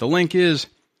link. But the link is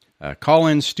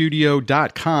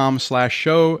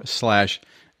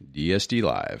callinstudio.com/show/DSD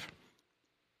Live.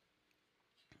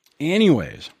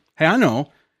 Anyways, hey, I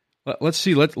know. Let's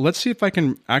see. Let's see if I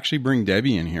can actually bring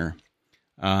Debbie in here.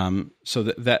 So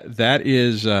that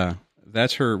is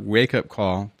that's her wake up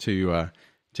call to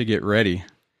get ready.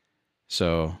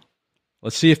 So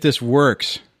let's see if this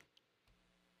works.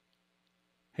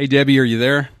 Hey, Debbie, are you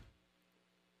there?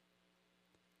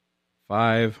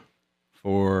 5,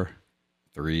 4,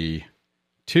 3,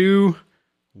 2,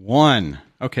 1.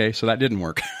 Okay, so that didn't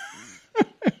work.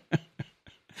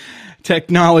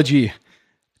 Technology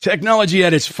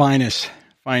at its finest.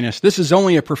 This is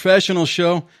only a professional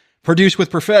show produced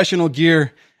with professional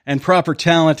gear and proper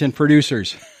talent and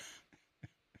producers.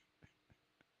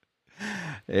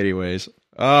 Anyways,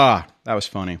 that was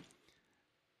funny.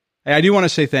 Hey, I do want to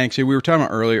say thanks. We were talking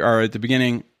about earlier, or at the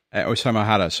beginning, I was talking about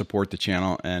how to support the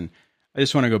channel, and I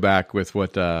just want to go back with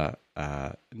what,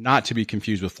 not to be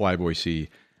confused with Flyboy C.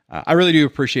 I really do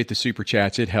appreciate the super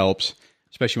chats. It helps,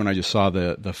 especially when I just saw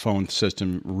the phone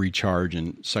system recharge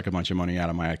and suck a bunch of money out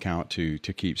of my account to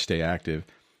stay active.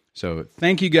 So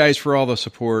thank you guys for all the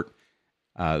support,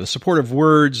 the supportive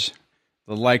words,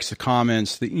 the likes, the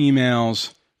comments, the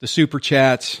emails, the super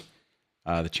chats,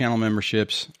 the channel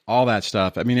memberships, all that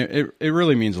stuff. It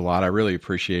really means a lot. I really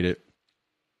appreciate it.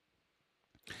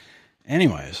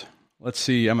 Anyways, let's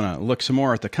see. I'm going to look some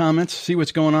more at the comments, see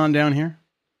what's going on down here.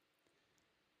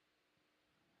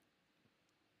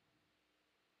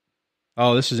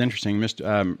 Oh, this is interesting.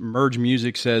 Merge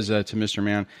Music says to Mr.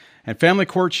 Man, and family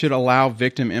court should allow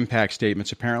victim impact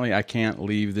statements. Apparently, I can't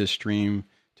leave this stream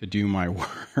to do my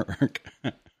work.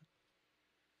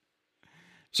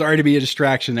 Sorry to be a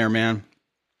distraction there, man.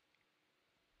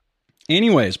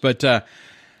 Anyways, but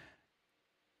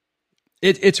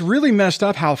it's really messed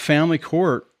up how family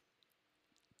court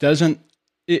doesn't.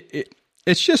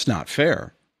 It's just not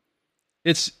fair.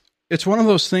 It's one of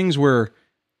those things where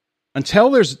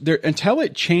until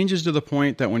it changes to the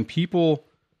point that when people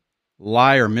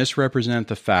lie or misrepresent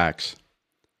the facts,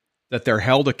 that they're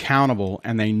held accountable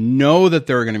and they know that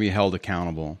they're going to be held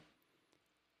accountable,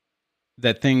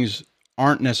 that things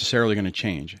aren't necessarily going to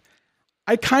change.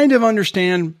 I kind of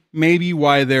understand maybe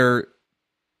why they're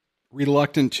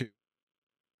reluctant to.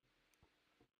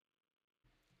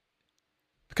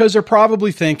 Because they're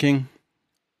probably thinking,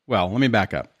 well, let me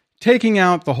back up. taking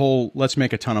out the whole let's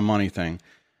make a ton of money thing.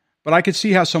 But I could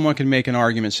see how someone can make an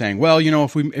argument saying, well,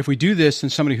 if we do this, then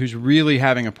somebody who's really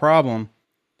having a problem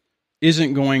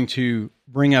isn't going to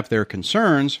bring up their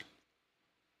concerns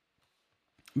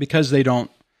because they'd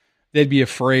be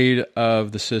afraid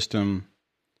of the system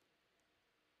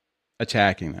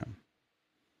attacking them.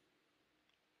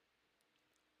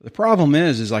 The problem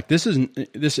is like this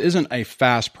isn't a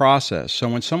fast process. So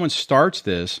when someone starts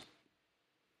this,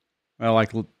 well,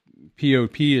 like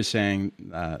POP is saying,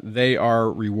 they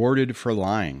are rewarded for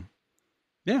lying.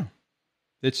 Yeah,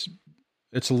 it's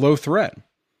a low threat.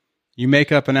 You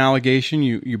make up an allegation,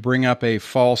 you bring up a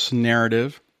false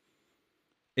narrative.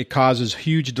 It causes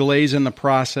huge delays in the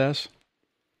process.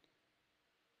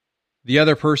 The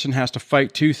other person has to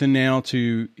fight tooth and nail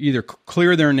to either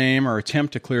clear their name or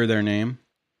attempt to clear their name.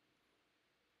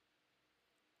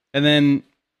 And then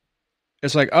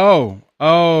it's like, oh,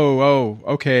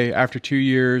 okay, after 2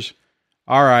 years,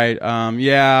 all right,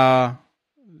 yeah,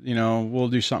 we'll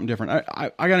do something different.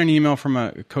 I got an email from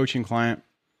a coaching client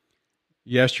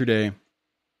yesterday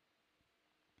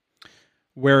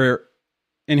where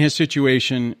in his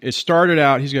situation, it started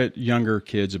out, he's got younger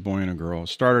kids, a boy and a girl. It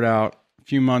started out a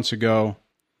few months ago.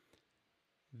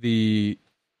 The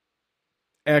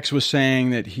ex was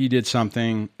saying that he did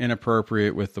something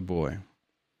inappropriate with the boy.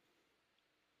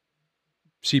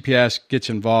 CPS gets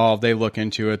involved. They look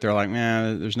into it. They're like,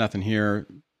 man, there's nothing here.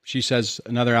 She says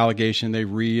another allegation. They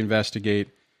reinvestigate.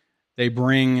 They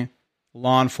bring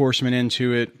law enforcement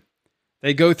into it.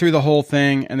 They go through the whole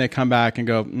thing and they come back and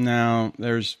go, no,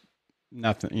 there's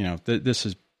nothing, this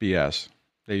is BS.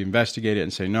 They investigate it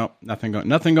and say, nope, nothing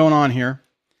going on here.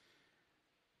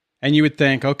 And you would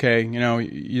think, okay,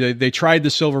 they tried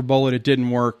the silver bullet. It didn't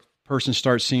work. Person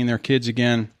starts seeing their kids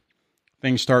again.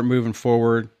 Things start moving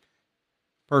forward.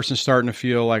 Person starting to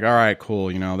feel like, all right, cool.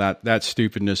 That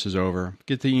stupidness is over.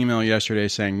 Get the email yesterday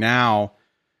saying now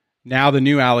the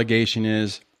new allegation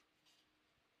is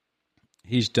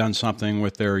he's done something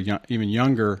with their even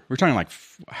younger. We're talking like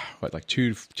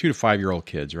 2 to 5 year old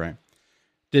kids, right?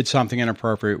 Did something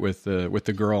inappropriate with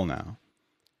the girl now.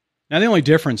 Now the only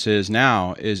difference is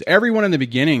everyone in the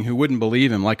beginning who wouldn't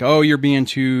believe him, like, oh, you're being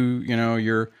too,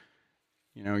 you're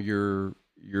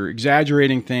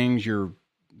exaggerating things, you're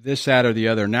this, that, or the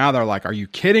other. Now they're like, are you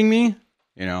kidding me?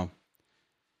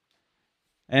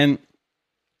 And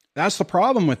that's the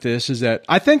problem with this is that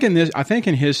I think in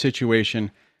his situation,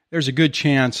 there's a good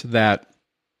chance that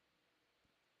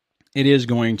it is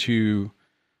going to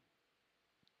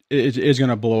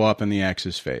blow up in the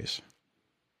ex's face.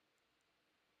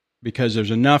 Because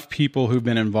there's enough people who've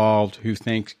been involved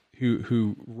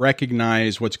who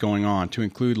recognize what's going on, to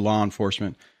include law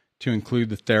enforcement, to include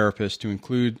the therapist, to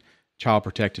include Child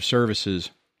Protective Services,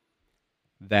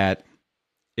 that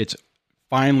it's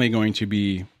finally going to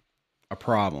be a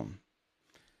problem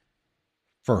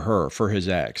for his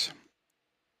ex,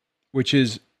 but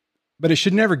it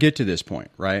should never get to this point,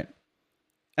 right?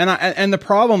 And the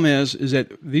problem is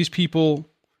that these people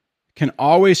can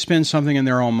always spin something in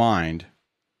their own mind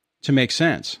to make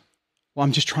sense. Well,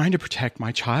 I'm just trying to protect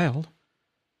my child,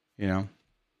 and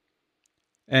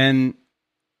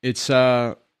it's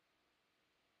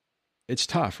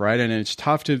tough, right? And it's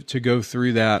tough to go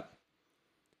through that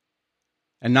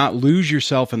and not lose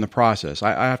yourself in the process.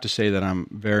 I have to say that I'm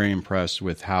very impressed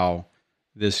with how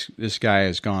this guy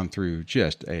has gone through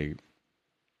just a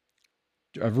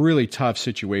really tough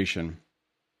situation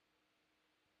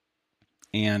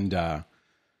and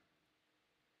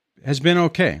has been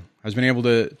okay. Has been able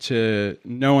to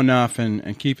know enough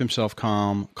and keep himself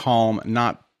calm,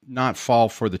 not fall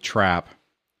for the trap.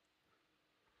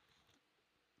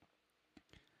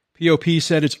 POP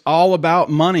said it's all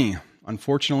about money.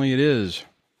 Unfortunately, it is.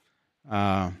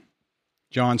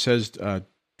 John says,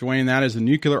 Dwayne, that is the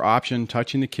nuclear option,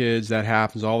 touching the kids. That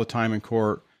happens all the time in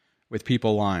court with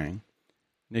people lying.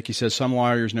 Nikki says, some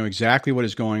lawyers know exactly what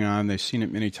is going on. They've seen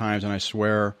it many times, and I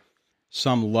swear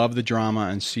some love the drama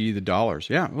and see the dollars.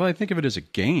 Yeah, well, I think of it as a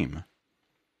game.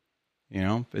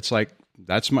 It's like,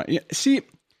 that's what I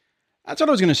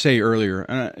was going to say earlier.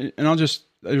 And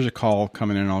there's a call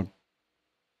coming in.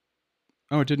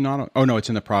 It did not. Oh, no, it's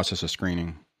in the process of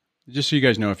screening. Just so you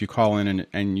guys know, if you call in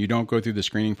and you don't go through the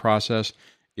screening process,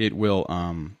 it will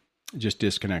just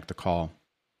disconnect the call.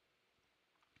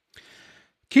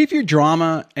 Keep your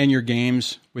drama and your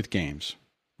games with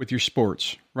your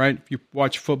sports, right? If you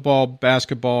watch football,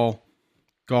 basketball,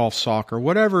 golf, soccer,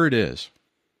 whatever it is,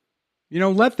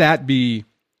 let that be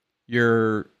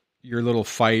your little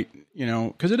fight,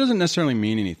 because it doesn't necessarily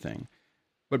mean anything.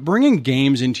 But bringing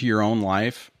games into your own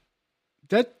life,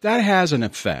 that has an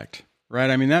effect, right?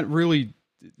 I mean, that really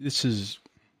this is,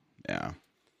 yeah.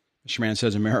 Mr. Man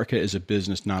says America is a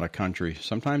business, not a country.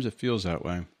 Sometimes it feels that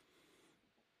way.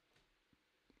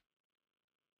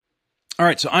 All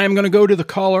right, so I am going to go to the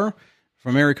caller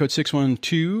from area code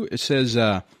 612. It says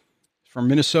from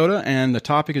Minnesota, and the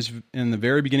topic is in the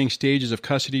very beginning stages of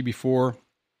custody before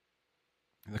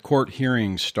the court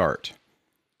hearings start.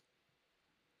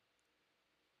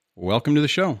 Welcome to the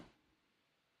show.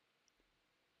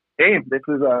 Hey, this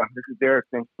is Derek.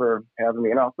 Thanks for having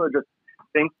me, and also just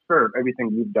thanks for everything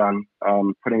you've done,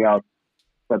 putting out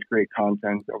such great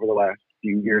content over the last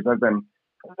few years. I've been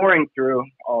pouring through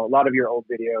a lot of your old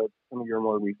videos, some of your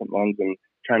more recent ones, and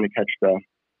trying to catch the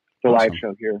live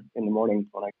show here in the mornings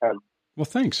when I can. Well,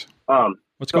 thanks.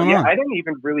 What's going on? I didn't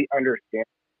even really understand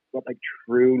what like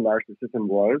true narcissism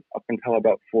was up until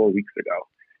about 4 weeks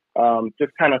ago.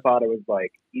 Just kind of thought it was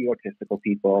like egotistical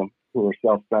people who were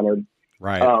self-centered.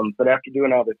 Right. But after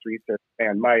doing all this research,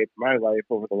 and my life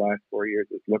over the last 4 years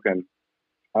is looking,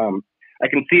 I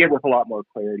can see it with a lot more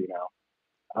clarity now.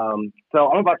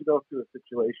 So I'm about to go through a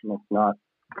situation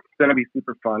it's going to be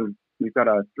super fun. We've got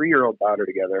a 3-year-old daughter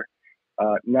together,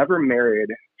 never married.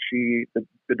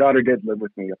 The daughter did live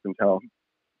with me up until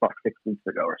about 6 weeks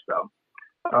ago or so.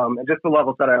 And just to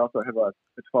level set, I also have a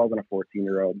 12 and a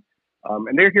 14-year-old.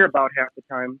 And they're here about half the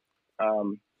time.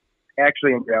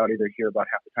 Actually, in reality, they're here about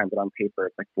half the time, but on paper,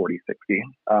 it's like 40, 60.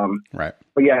 Right.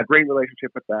 But yeah, great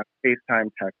relationship with them.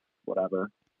 FaceTime, text, whatever.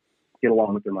 Get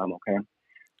along with their mom, okay?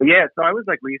 But yeah, so I was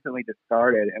like recently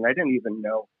discarded, and I didn't even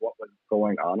know what was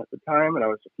going on at the time, and I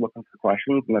was just looking for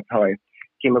questions, and that's how I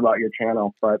came about your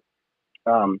channel. But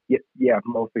yeah,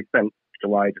 mostly spent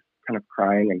July just kind of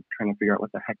crying and trying to figure out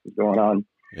what the heck was going on.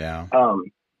 Yeah.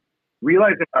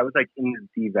 Realized that I was like in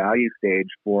the devalue stage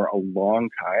for a long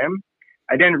time.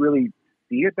 I didn't really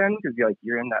see it then because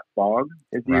you're in that fog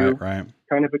as you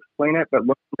kind of explain it. But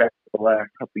looking back at the last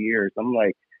couple of years, I'm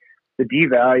like, the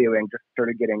devaluing just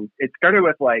started it started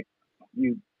with like,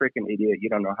 you freaking idiot, you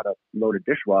don't know how to load a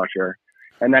dishwasher.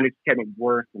 And then it's getting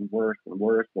worse and worse and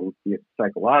worse. And the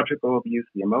psychological abuse,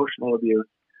 the emotional abuse.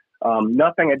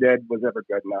 Nothing I did was ever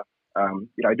good enough.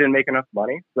 I didn't make enough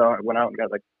money. So I went out and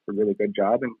got like a really good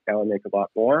job, and now I make a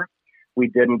lot more. We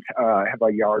didn't have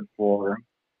a yard for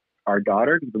our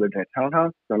daughter because we lived in a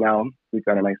townhouse. So now we've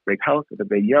got a nice big house with a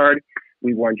big yard.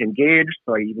 We weren't engaged,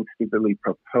 so I even stupidly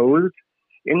proposed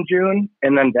in June.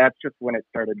 And then that's just when it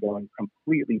started going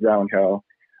completely downhill.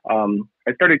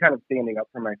 I started kind of standing up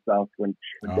for myself when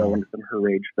she would go into some of her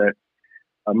rage fits.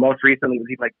 Most recently, was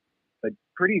like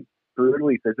pretty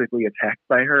brutally physically attacked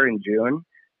by her in June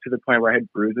to the point where I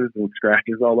had bruises and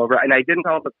scratches all over. And I didn't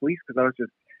call the police because I was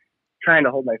just trying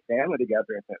to hold my family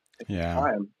together at the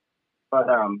time. But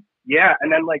yeah,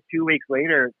 and then like 2 weeks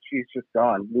later, she's just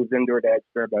gone. Moved into her dad's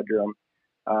spare bedroom.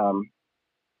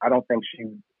 I don't think she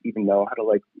even know how to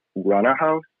like run a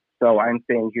house. So I'm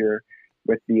staying here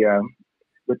with the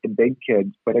big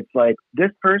kids. But it's like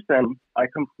this person I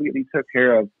completely took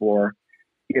care of for,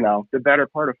 the better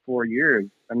part of 4 years.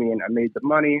 I mean, I made the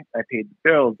money, I paid the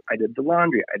bills, I did the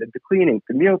laundry, I did the cleaning,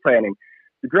 the meal planning,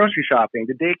 the grocery shopping,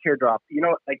 the daycare drop,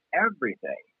 like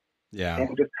everything. Yeah.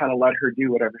 And just kind of let her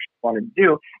do whatever she wanted to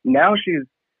do. Now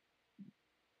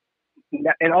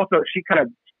and also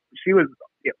she was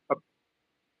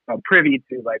privy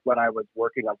to like when I was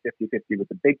working on 50-50 with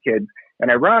the big kids.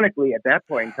 And ironically, at that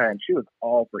point in time, she was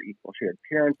all for equal shared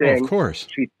parenting. Oh, of course.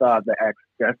 She thought the ex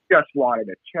just wanted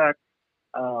a check.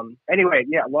 Anyway,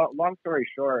 yeah, long story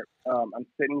short, I'm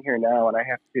sitting here now and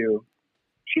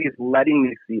she's letting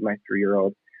me see my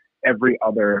 3-year-old every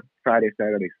other Friday,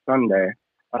 Saturday, Sunday.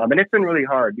 And it's been really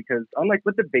hard because unlike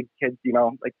with the big kids,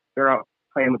 like they're out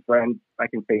playing with friends, I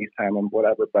can FaceTime them,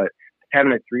 whatever, but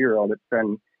having a 3-year-old,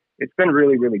 it's been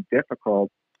really, really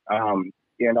difficult.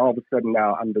 And all of a sudden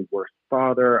now I'm the worst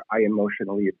father. I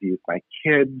emotionally abuse my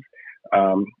kids.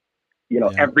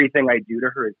 Everything I do to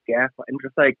her is gaslight. I'm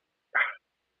just like,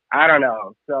 I don't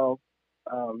know. So,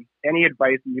 any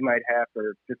advice you might have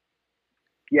for just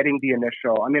getting the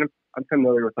initial, I mean, I'm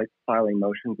familiar with like filing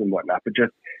motions and whatnot, but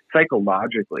just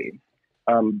psychologically,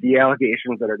 the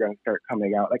allegations that are going to start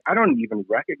coming out, like I don't even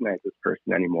recognize this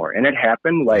person anymore. And it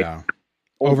happened like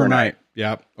overnight.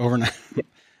 Yeah. Overnight.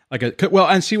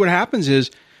 And see what happens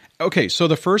is, okay. So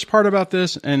the first part about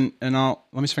this, and let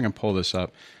me see if I can pull this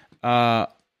up,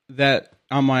 that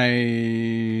on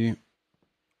my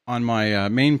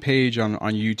main page on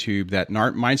YouTube, that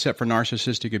Mindset for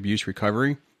Narcissistic Abuse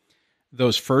Recovery,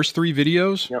 those first 3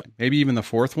 videos, maybe even the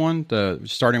 4th one,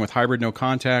 starting with hybrid no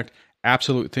contact,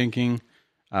 absolute thinking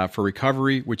for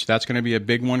recovery, which that's going to be a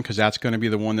big one because that's going to be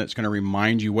the one that's going to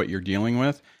remind you what you're dealing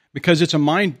with, because it's a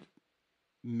mind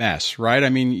mess, right? I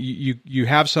mean, you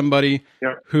have somebody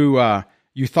who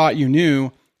you thought you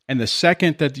knew, and the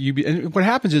second that and what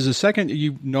happens is the second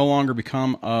you no longer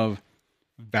become of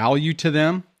value to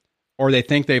them, or they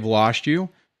think they've lost you,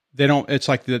 they don't. It's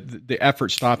like the effort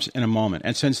stops in a moment.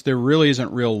 And since there really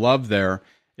isn't real love there,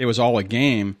 it was all a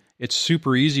game. It's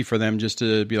super easy for them just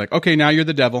to be like, okay, now you're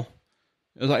the devil.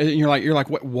 And you're like,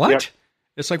 what? Yep.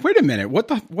 It's like, wait a minute, what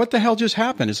the hell just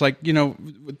happened? It's like,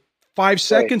 5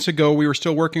 seconds ago we were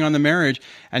still working on the marriage,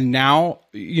 and now,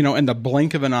 in the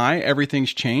blink of an eye,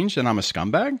 everything's changed, and I'm a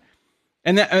scumbag.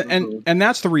 And that, and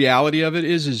that's the reality of it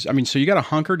is I mean, so you got to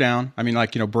hunker down. I mean,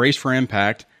 like, brace for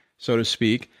impact, so to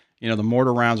speak. The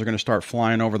mortar rounds are going to start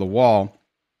flying over the wall.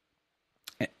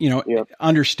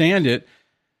 Understand it.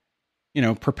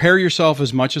 Prepare yourself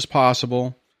as much as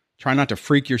possible. Try not to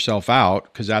freak yourself out,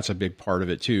 because that's a big part of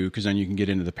it too, because then you can get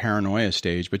into the paranoia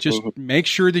stage. But just make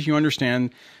sure that you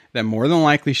understand that more than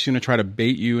likely she's going to try to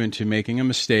bait you into making a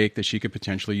mistake that she could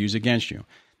potentially use against you.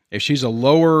 If she's a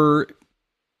lower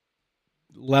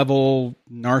level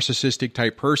narcissistic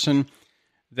type person,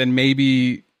 then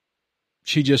maybe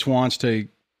she just wants to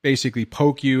basically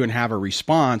poke you and have a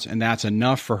response, and that's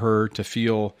enough for her to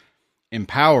feel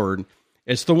empowered.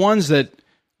 It's the ones that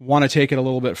want to take it a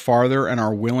little bit farther and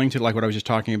are willing to, like what I was just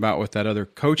talking about with that other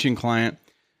coaching client,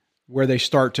 where they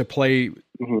start to play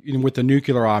with the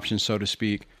nuclear option, so to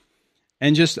speak.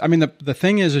 And just, I mean, the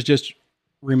thing is just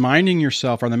reminding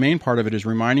yourself, or the main part of it is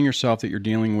reminding yourself that you're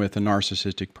dealing with a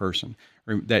narcissistic person,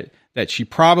 that she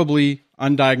probably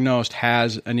undiagnosed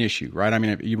has an issue, right? I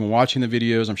mean, if you've been watching the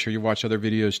videos, I'm sure you've watched other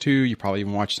videos too. You probably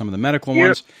even watched some of the medical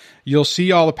ones. You'll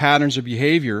see all the patterns of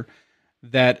behavior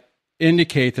that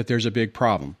indicate that there's a big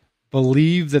problem.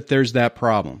 Believe that there's that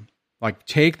problem. Like,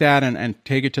 take that and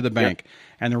take it to the bank.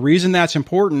 And the reason that's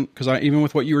important, because even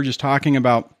with what you were just talking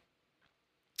about,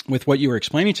 with what you were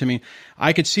explaining to me,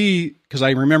 I could see, because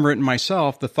I remember it in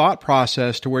myself, the thought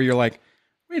process to where you're like,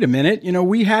 wait a minute,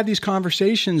 we had these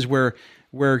conversations where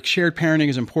shared parenting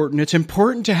is important. It's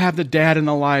important to have the dad in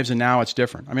the lives, and now it's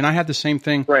different. I mean, I had the same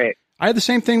thing. Right. I had the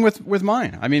same thing with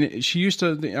mine. I mean, she used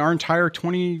to, our entire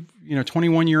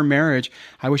 21 year marriage,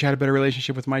 I wish I had a better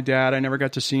relationship with my dad. I never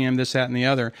got to see him, this, that, and the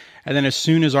other. And then as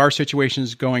soon as our situation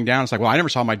is going down, it's like, well, I never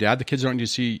saw my dad. The kids don't need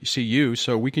to see you,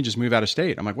 so we can just move out of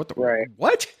state. I'm like,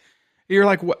 what? You're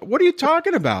like, what are you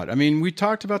talking about? I mean, we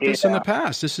talked about this in the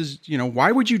past. This is,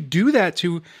 why would you do that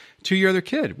to your other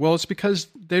kid? Well, it's because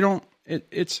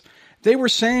they were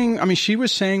saying, I mean, she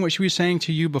was saying what she was saying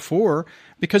to you before,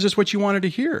 because it's what you wanted to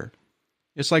hear.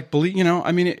 It's like,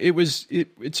 I mean,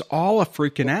 it's all a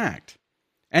freaking act,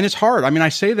 and it's hard. I mean, I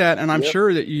say that, and I'm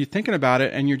sure that you're thinking about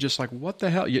it, and you're just like, what the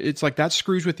hell? It's like that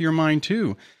screws with your mind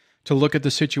too, to look at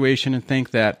the situation and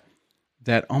think that,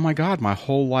 oh my God, my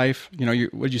whole life,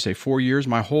 what did you say, 4 years?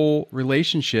 My whole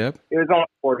relationship. It was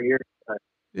almost 4 years.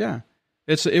 Yeah.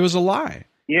 It was a lie.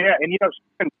 Yeah. And,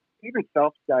 she even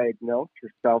self-diagnosed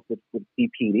herself with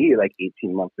CPD like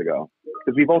 18 months ago,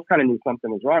 because we both kind of knew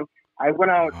something was wrong. I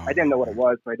went out, I didn't know what it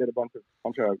was, so I did a bunch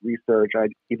of research. I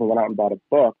even went out and bought a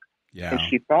book, and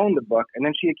she found the book, and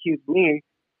then she accused me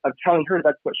of telling her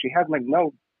that's what she has. I'm like,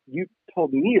 no, you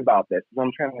told me about this. So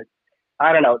I'm trying to,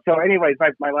 I don't know. So anyways,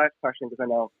 my last question, because I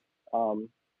know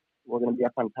we're going to be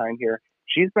up on time here.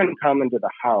 She's been coming to the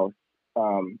house,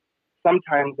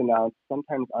 sometimes announced,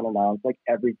 sometimes unannounced, like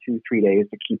every 2-3 days,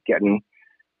 to keep getting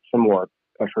some more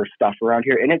of her stuff around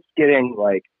here. And it's getting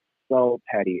like so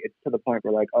petty. It's to the point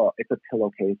where, like, oh, it's a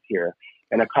pillowcase here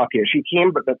and a cup here. She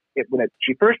came, but when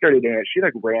she first started doing it, she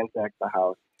like ransacked the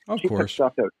house. She took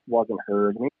stuff that wasn't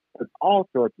hers. I mean, all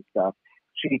sorts of stuff.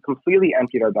 She completely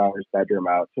emptied our daughter's bedroom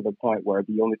out, to the point where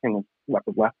the only thing that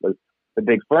was left was the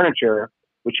big furniture.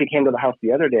 When she came to the house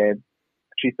the other day,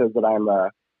 she says that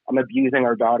I'm abusing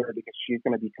our daughter because she's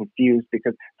going to be confused.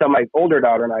 So my older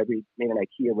daughter and I, we made an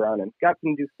IKEA run and got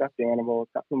some new stuffed animals,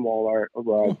 got some wall art, a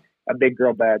rug, a big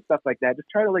girl bed, stuff like that. Just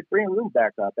try to like bring a room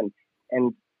back up.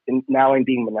 And now I'm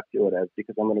being manipulative,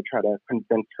 because I'm going to try to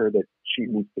convince her that she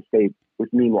needs to stay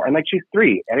with me more. And like, she's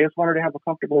 3, and I just want her to have a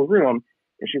comfortable room.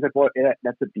 And she's like, well,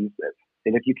 that's abusive.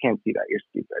 And if you can't see that, you're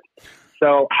stupid.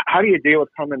 So how do you deal with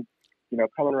coming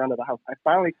around to the house? I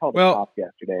finally called the cops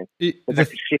yesterday. She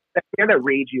had that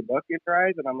ragey look in her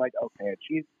eyes, and I'm like, okay,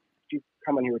 she's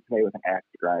coming here today with an axe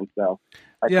to grind. So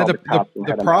I called the cops.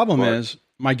 The problem is,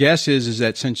 my guess is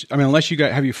that since, I mean, unless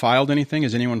have you filed anything?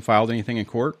 Has anyone filed anything in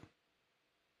court?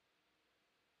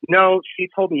 No, she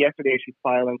told me yesterday she's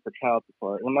filing for child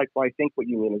support. And I'm like, well, I think what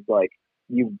you mean is like,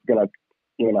 you're going to,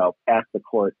 ask the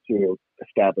court to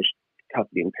establish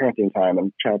custody and parenting time,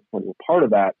 and child support is a part of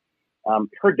that.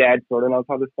 Her dad sort of knows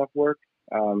how this stuff works.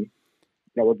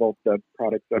 we're both the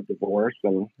products of divorce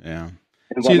and and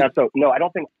whatnot. So no, I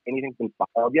don't think anything's been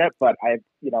filed yet, but I've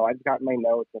got my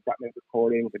notes, I've got my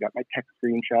recordings, I've got my text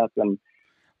screenshots, and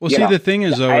the thing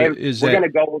is though, we're going to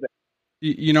go with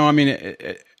it. I mean,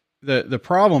 the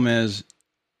problem is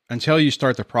until you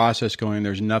start the process going,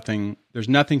 there's nothing.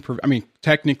 I mean,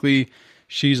 technically,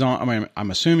 she's on. I mean,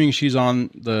 I'm assuming she's on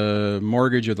the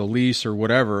mortgage or the lease or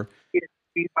whatever.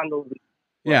 She's on the lease.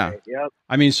 Yeah. Right, yep.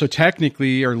 I mean, so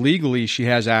technically or legally, she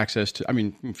has access to. I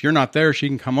mean, if you're not there, she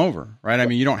can come over, right? I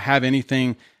mean, you don't have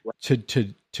anything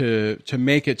to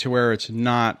make it to where it's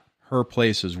not her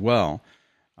place as well.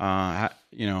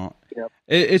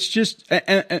 It's just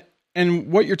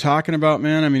and what you're talking about,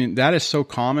 man. I mean, that is so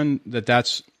common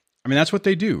that's what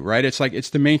they do, right? It's like it's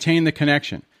to maintain the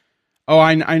connection. Oh,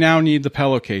 I now need the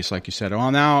pillowcase, like you said. Oh,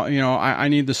 now I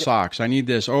need the socks. I need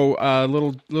this. Oh,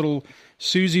 little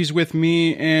Susie's with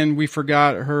me and we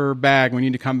forgot her bag. We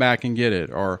need to come back and get it.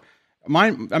 Or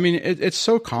mine. I mean, it's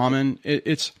so common.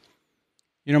 It's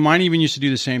mine even used to do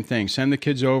the same thing. Send the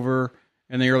kids over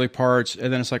in the early parts,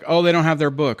 and then it's like, oh, they don't have their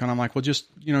book, and I'm like, well,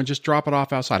 just drop it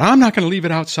off outside. I'm not going to leave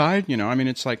it outside. I mean,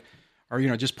 it's like, or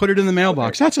just put it in the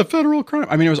mailbox. That's a federal crime.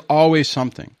 I mean, it was always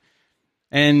something.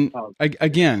 And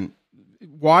again,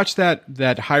 watch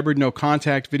that hybrid no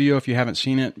contact video if you haven't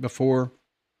seen it before,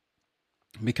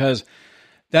 because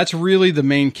that's really the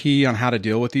main key on how to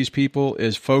deal with these people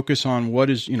is focus on what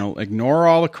is, ignore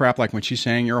all the crap. Like when she's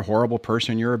saying you're a horrible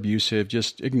person, you're abusive,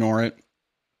 just ignore it.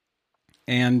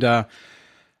 And,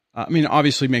 I mean,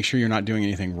 obviously make sure you're not doing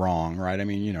anything wrong, right? I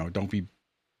mean, don't be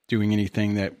doing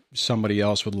anything that somebody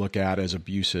else would look at as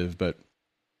abusive, but.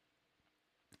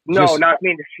 No, not, I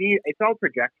mean, it's all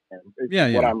projection.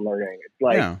 Is what I'm learning. It's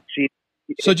like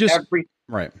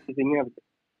right. You have to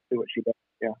do what she does.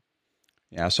 Yeah.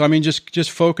 Yeah. So, I mean, just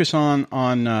focus on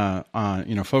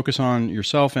focus on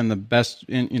yourself and the best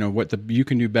in, what you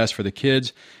can do best for the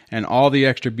kids, and all the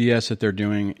extra BS that they're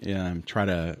doing. Try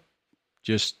to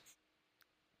just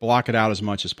block it out as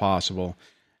much as possible,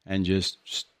 and this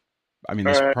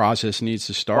process needs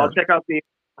to start. I'll check out the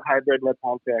hybrid no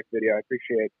contact video. I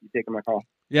appreciate you taking my call.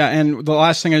 Yeah, and the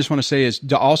last thing I just want to say is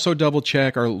to also double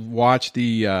check or watch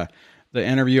the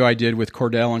interview I did with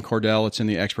Cordell and Cordell. It's in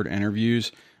the expert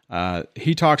interviews.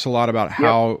 He talks a lot about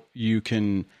how you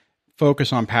can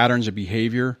focus on patterns of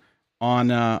behavior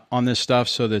on this stuff,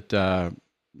 so that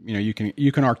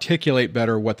you can articulate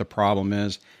better what the problem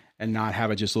is, and not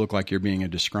have it just look like you're being a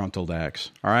disgruntled ex.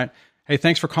 All right. Hey,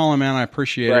 thanks for calling, man. I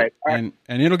appreciate it. Right.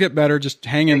 And it'll get better. Just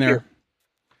hang in there.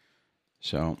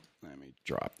 So let me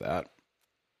drop that.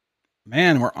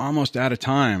 Man, we're almost out of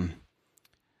time.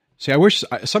 See,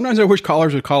 sometimes I wish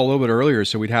callers would call a little bit earlier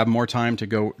so we'd have more time to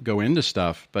go into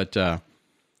stuff. But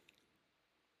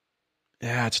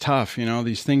it's tough.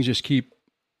 These things just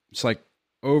it's like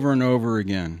over and over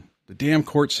again. The damn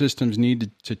court systems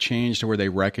need to change to where they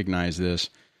recognize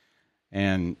this.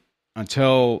 And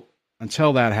until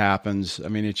that happens, I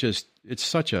mean, it's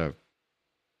such a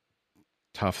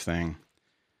tough thing.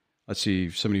 Let's see.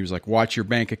 Somebody was like, watch your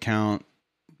bank account.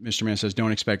 Mr. Man says,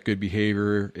 don't expect good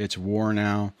behavior. It's war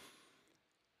now.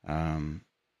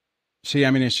 See, I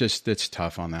mean, it's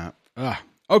tough on that.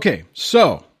 Okay.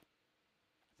 So I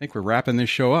think we're wrapping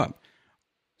this show up.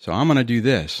 So I'm going to do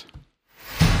this.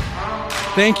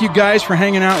 Thank you guys for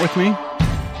hanging out with me.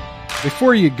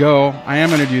 Before you go, I am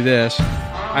going to do this.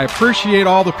 I appreciate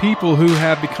all the people who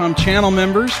have become channel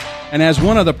members. And as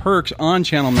one of the perks on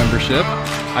channel membership,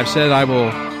 I've said I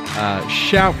will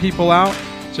shout people out.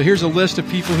 So here's a list of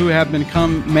people who have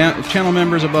become channel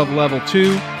members above level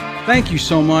 2. Thank you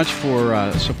so much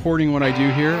for supporting what I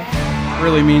do here. It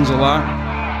really means a lot.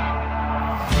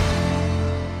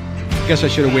 I guess I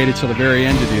should have waited till the very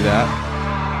end to do that.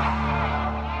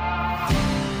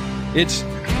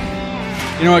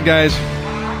 You know what, guys?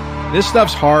 This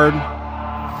stuff's hard.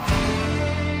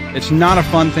 It's not a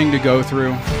fun thing to go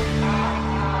through.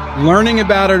 Learning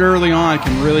about it early on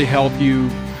can really help you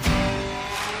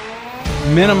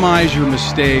minimize your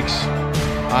mistakes,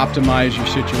 optimize your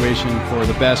situation for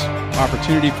the best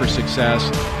opportunity for success,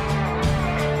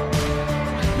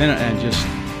 and just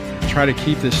try to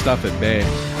keep this stuff at bay.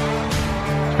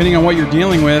 Depending on what you're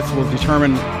dealing with will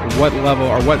determine what level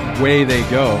or what way they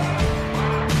go.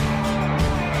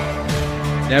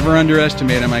 Never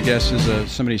underestimate them, I guess,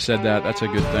 somebody said that. That's a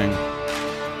good thing.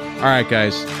 All right,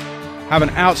 guys. Have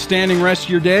an outstanding rest of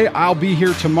your day. I'll be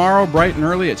here tomorrow bright and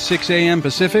early at 6 a.m.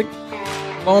 Pacific.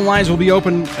 Phone lines will be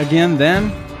open again then.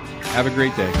 Have a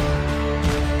great day.